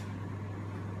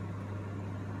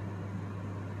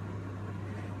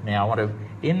 Now I want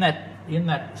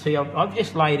to see, I've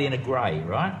just laid in a grey,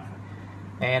 right?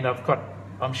 And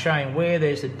I'm showing where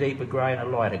there's a deeper grey and a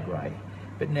lighter grey.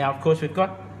 But now, of course, we've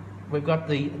got we've got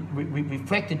the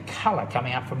reflected colour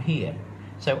coming up from here.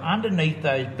 So underneath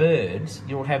those birds,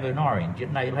 you'll have an orange. You'll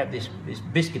have this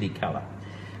biscuity colour.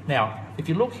 Now, if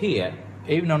you look here,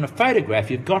 even on a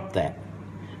photograph, you've got that.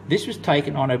 This was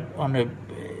taken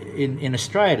in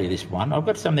Australia. This one, I've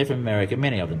got some there from America,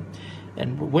 many of them.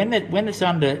 And when it's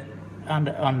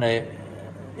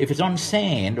if it's on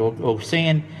sand or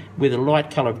sand with a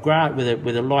light colour of grass,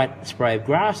 with a light spray of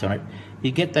grass on it,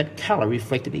 you get that colour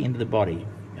reflected into the body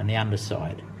and the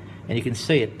underside, and you can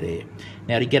see it there.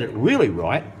 Now, to get it really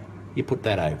right, you put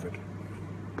that over it.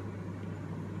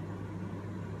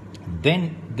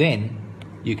 Then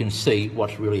you can see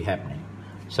what's really happening.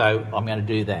 So I'm going to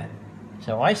do that.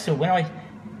 So when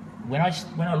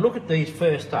I look at these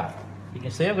first up, you can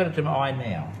see I've got it to my eye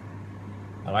now.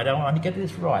 I don't want to get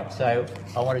this right, so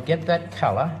I want to get that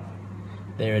colour.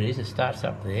 There it is. It starts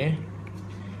up there.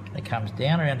 It comes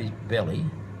down around his belly,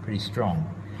 pretty strong.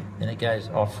 Then it goes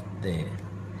off there.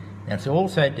 Now it's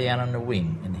also down on the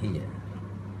wing in here.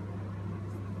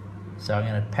 So I'm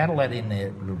going to paddle that in there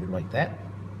a little bit like that.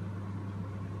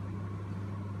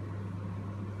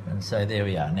 And so there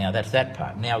we are. Now that's that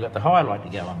part. Now I've got the highlight to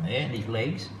go on there and his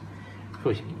legs. Of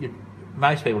course,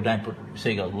 most people don't put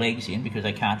seagull legs in because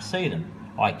they can't see them.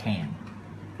 I can,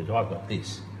 because I've got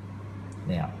this.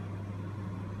 Now,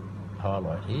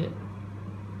 highlight here,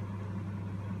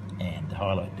 and the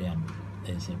highlight down.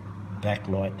 There's a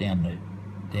backlight down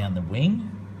the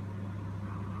wing.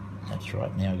 That's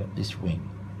right. Now I've got this wing.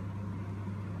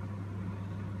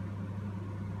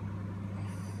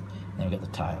 Now I've got the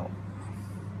tail.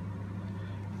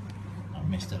 I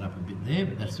messed that up a bit there,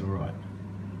 but that's all right.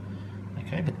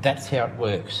 Okay, but that's how it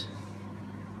works.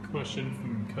 Question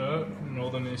from Kurt from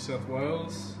Northern New South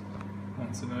Wales.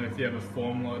 Wants to know if you have a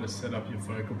formula to set up your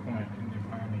focal point in your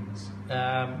paintings.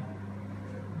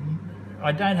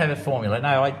 I don't have a formula.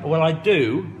 No, I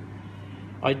do.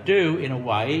 I do in a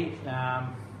way.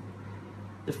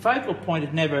 The focal point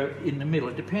is never in the middle.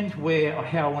 It depends where or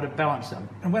how I want to balance them.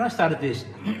 And when I started this,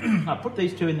 I put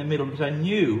these two in the middle because I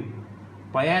knew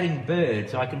by adding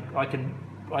birds I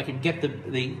can get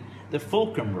the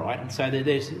fulcrum right, and so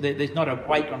there's not a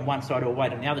weight on one side or a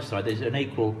weight on the other side. There's an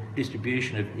equal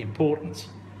distribution of importance.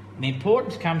 And the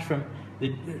importance comes from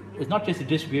it's not just a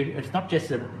distribution. It's not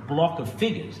just a block of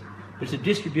figures, but it's a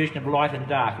distribution of light and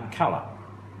dark and colour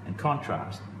and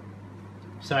contrast.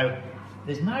 So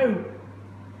there's no.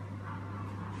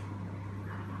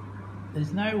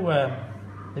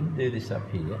 Let me do this up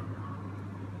here.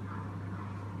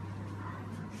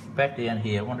 Back down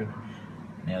here. I wanted.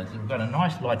 Now we've got a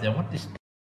nice light there. I want this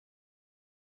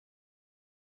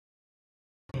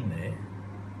in there.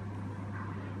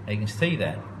 Now you can see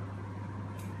that.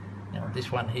 Now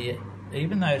this one here,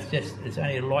 even though it's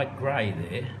only a light grey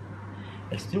there,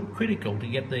 it's still critical to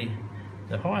get the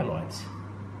highlights.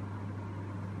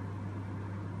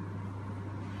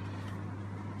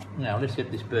 Now let's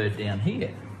get this bird down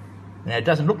here. Now it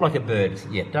doesn't look like a bird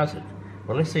yet, does it?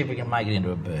 Well, let's see if we can make it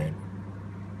into a bird.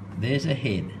 There's a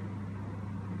head.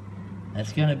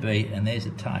 That's going to be, and there's a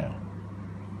tail.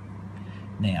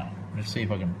 Now, let's see if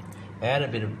I can add a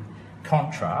bit of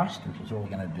contrast, which is all we're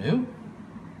going to do.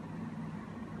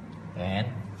 And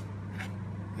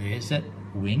there's that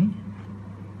wing.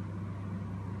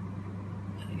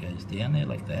 And it goes down there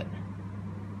like that.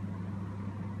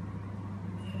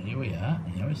 And here we are.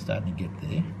 Now we're starting to get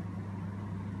there.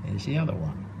 There's the other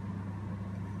one.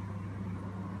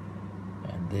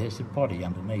 And there's the body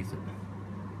underneath it.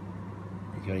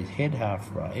 He's got his head half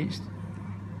raised.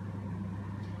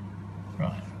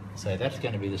 Right, so that's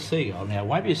going to be the seagull. Now, it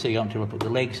won't be a seagull until I put the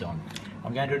legs on.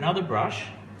 I'm going to do another brush.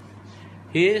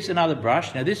 Here's another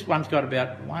brush. Now, this one's got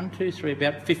about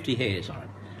about 50 hairs on it.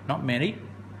 Not many.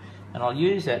 And I'll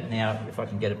use that now, if I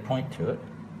can get a point to it,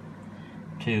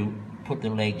 to put the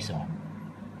legs on.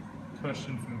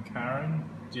 Question from Karen.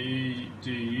 Do you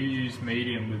use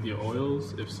medium with your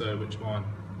oils? If so, which one?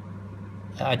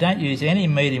 I don't use any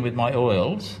medium with my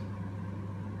oils.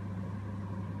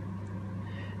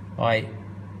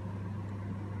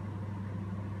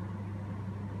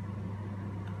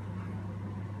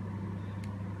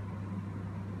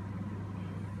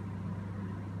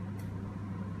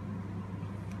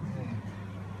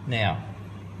 Now,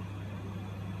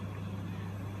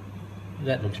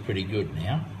 that looks pretty good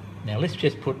now. Now let's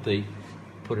just put a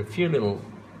few little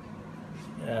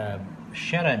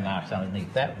shadow marks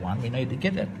underneath that one. We need to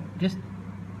get that, just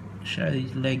show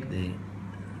his leg there.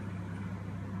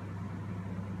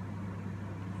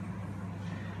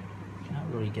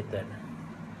 Can't really get that.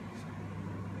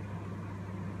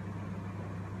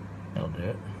 That'll do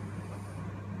it.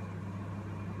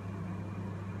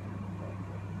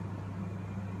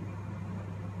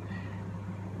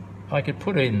 I could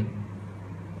put in,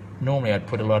 normally I'd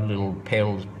put a lot of little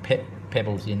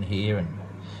pebbles in here and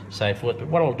so forth, but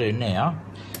what I'll do now,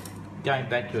 going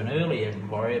back to an earlier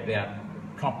inquiry about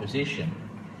composition,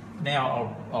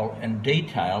 now I'll in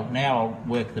detail, now I'll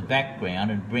work the background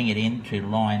and bring it into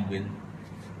line with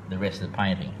the rest of the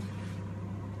painting.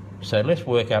 So let's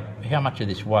work up how much of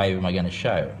this wave am I going to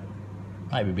show.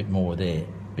 Maybe a bit more there,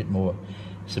 a bit more,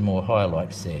 some more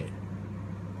highlights there.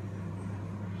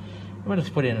 We'll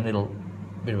just put in a little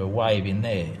bit of a wave in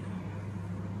there.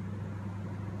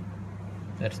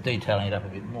 That's detailing it up a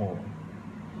bit more.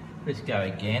 Let's go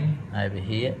again over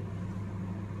here,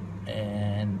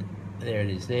 and there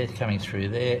it is there, it's coming through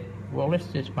there. Well, let's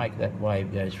just make that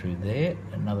wave go through there,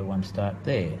 another one start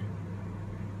there.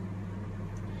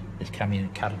 Let's come in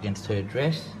and cut against her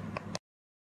dress.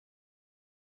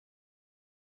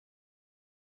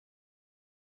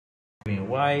 Moving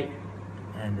away,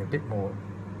 and a bit more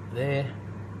there.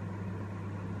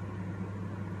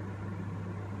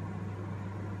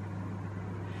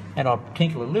 And I'll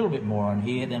tinkle a little bit more on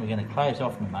here, then we're going to close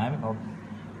off in a moment,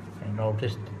 and I'll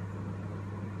just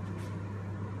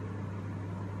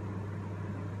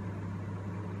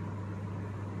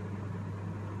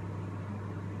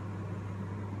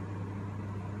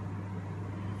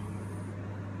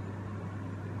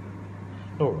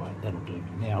all right, that'll do.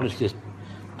 Now let's just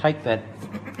take that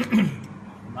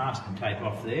masking tape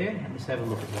off there and let's have a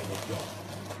look at what we've got.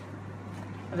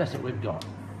 And that's what we've got.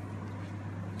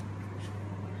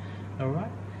 All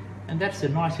right, and that's a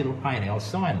nice little painting. I'll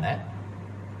sign that.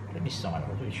 Let me sign it.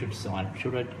 I should sign it.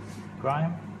 Should I,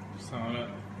 Graham? Sign it.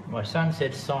 My son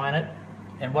said sign it.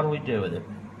 And what do we do with it?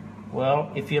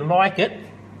 Well, if you like it,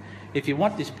 if you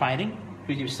want this painting,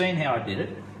 because you've seen how I did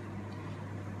it,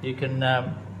 you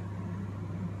can...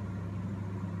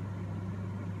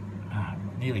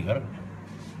 nearly got it.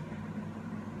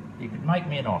 You could make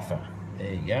me an offer.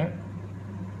 There you go.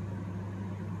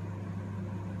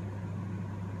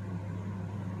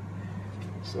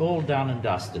 It's all done and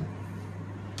dusted.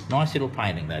 Nice little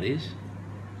painting, that is.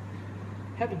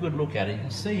 Have a good look at it. You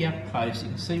can see up close, you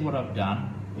can see what I've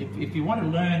done. If you want to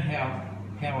learn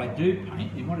how I do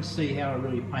paint, you want to see how I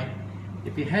really paint,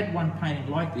 if you had one painting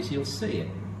like this, you'll see it.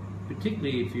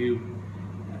 Particularly if you,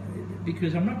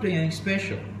 because I'm not doing anything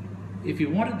special. If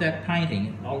you wanted that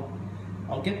painting,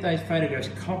 I'll get those photographs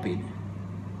copied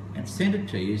and send it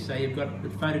to you so you've got the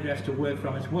photographs to work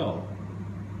from as well.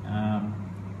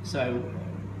 So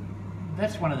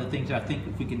that's one of the things I think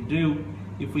if we can do,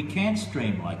 if we can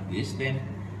stream like this, then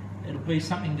it'll be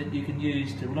something that you can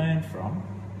use to learn from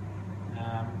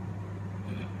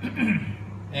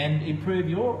and improve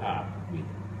your art with.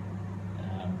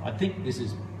 I think this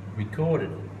is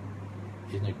recorded.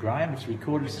 Isn't it, Graham? It's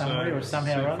recorded somewhere or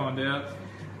somehow or other. Find out.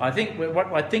 I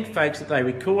think folks, that they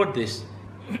record this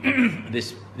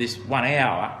this 1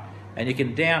 hour, and you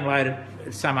can download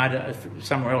it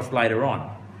somewhere else later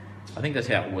on. I think that's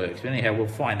how it works. But anyhow, we'll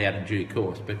find out in due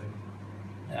course. But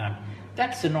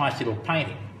that's a nice little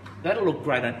painting. That'll look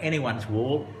great on anyone's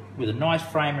wall with a nice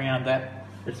frame around that.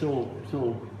 It's all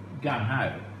gung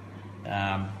ho.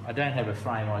 I don't have a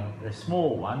frame like a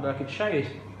small one, but I could show you.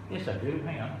 Yes, I do.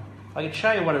 Hang on. I can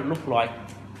show you what it looked like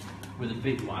with a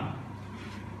big one.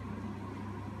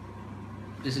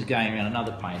 This is going around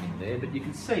another painting there, but you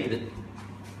can see that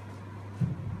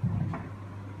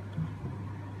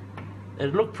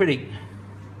it looked pretty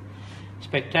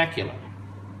spectacular.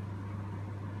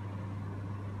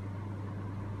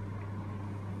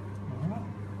 All right.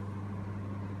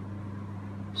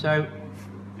 So,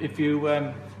 if you,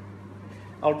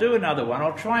 I'll do another one.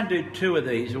 I'll try and do 2 of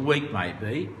these a week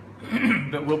maybe.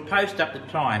 But we'll post up the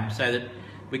time so that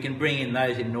we can bring in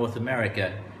those in North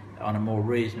America on a more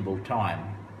reasonable time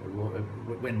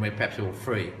when we're perhaps all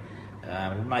free.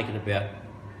 We'll make it about,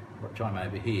 what time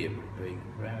over here would it be?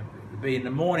 It'd be in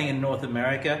the morning in North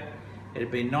America,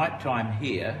 it'd be night time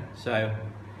here, so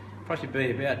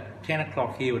possibly be about 10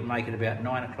 o'clock here would make it about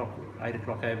 9 o'clock, 8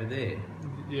 o'clock over there.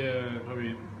 Yeah,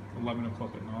 probably 11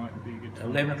 o'clock at night would be a good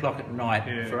time. 11 o'clock at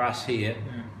night for us here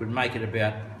would make it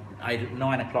about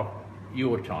 9 o'clock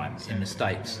your time in the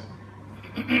States.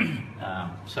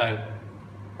 So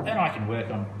then I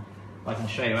can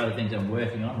show you other things I'm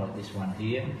working on, like this one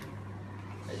here.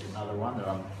 There's another one that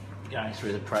I'm going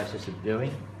through the process of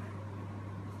doing.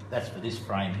 That's for this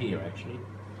frame here, actually.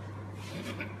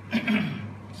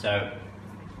 So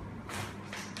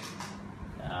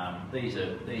these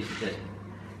are just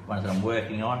ones that I'm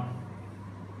working on.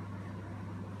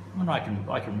 And I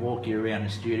can walk you around the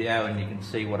studio and you can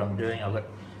see what I'm doing. I've got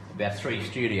about 3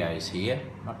 studios here,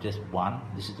 not just one.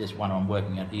 This is just one I'm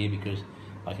working at here because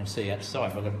I can see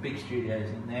outside. I've got big studios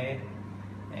in there,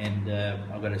 and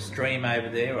I've got a stream over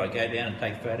there. I go down and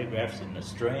take photographs in the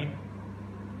stream,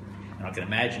 and I can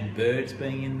imagine birds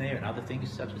being in there and other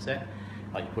things such as that.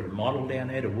 I can put a model down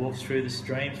there to walk through the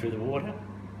stream, through the water.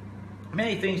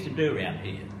 Many things to do around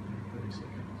here.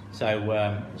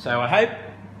 So, so I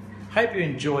hope you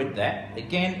enjoyed that.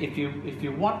 Again, if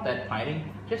you want that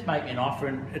painting, just make me an offer,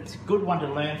 and it's a good one to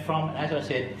learn from. As I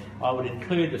said, I would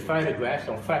include the photographs.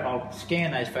 I'll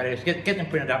scan those photographs, get them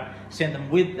printed up, send them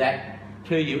with that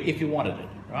to you if you wanted it,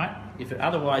 right?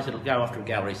 Otherwise, it'll go off to a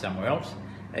gallery somewhere else.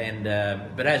 And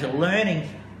but as a learning,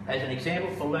 as an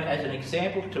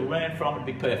example to learn from, it'd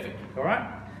be perfect. All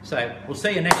right. So we'll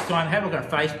see you next time. Have a look on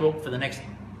Facebook for the next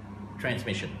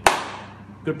transmission.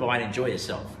 Goodbye and enjoy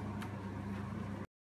yourself.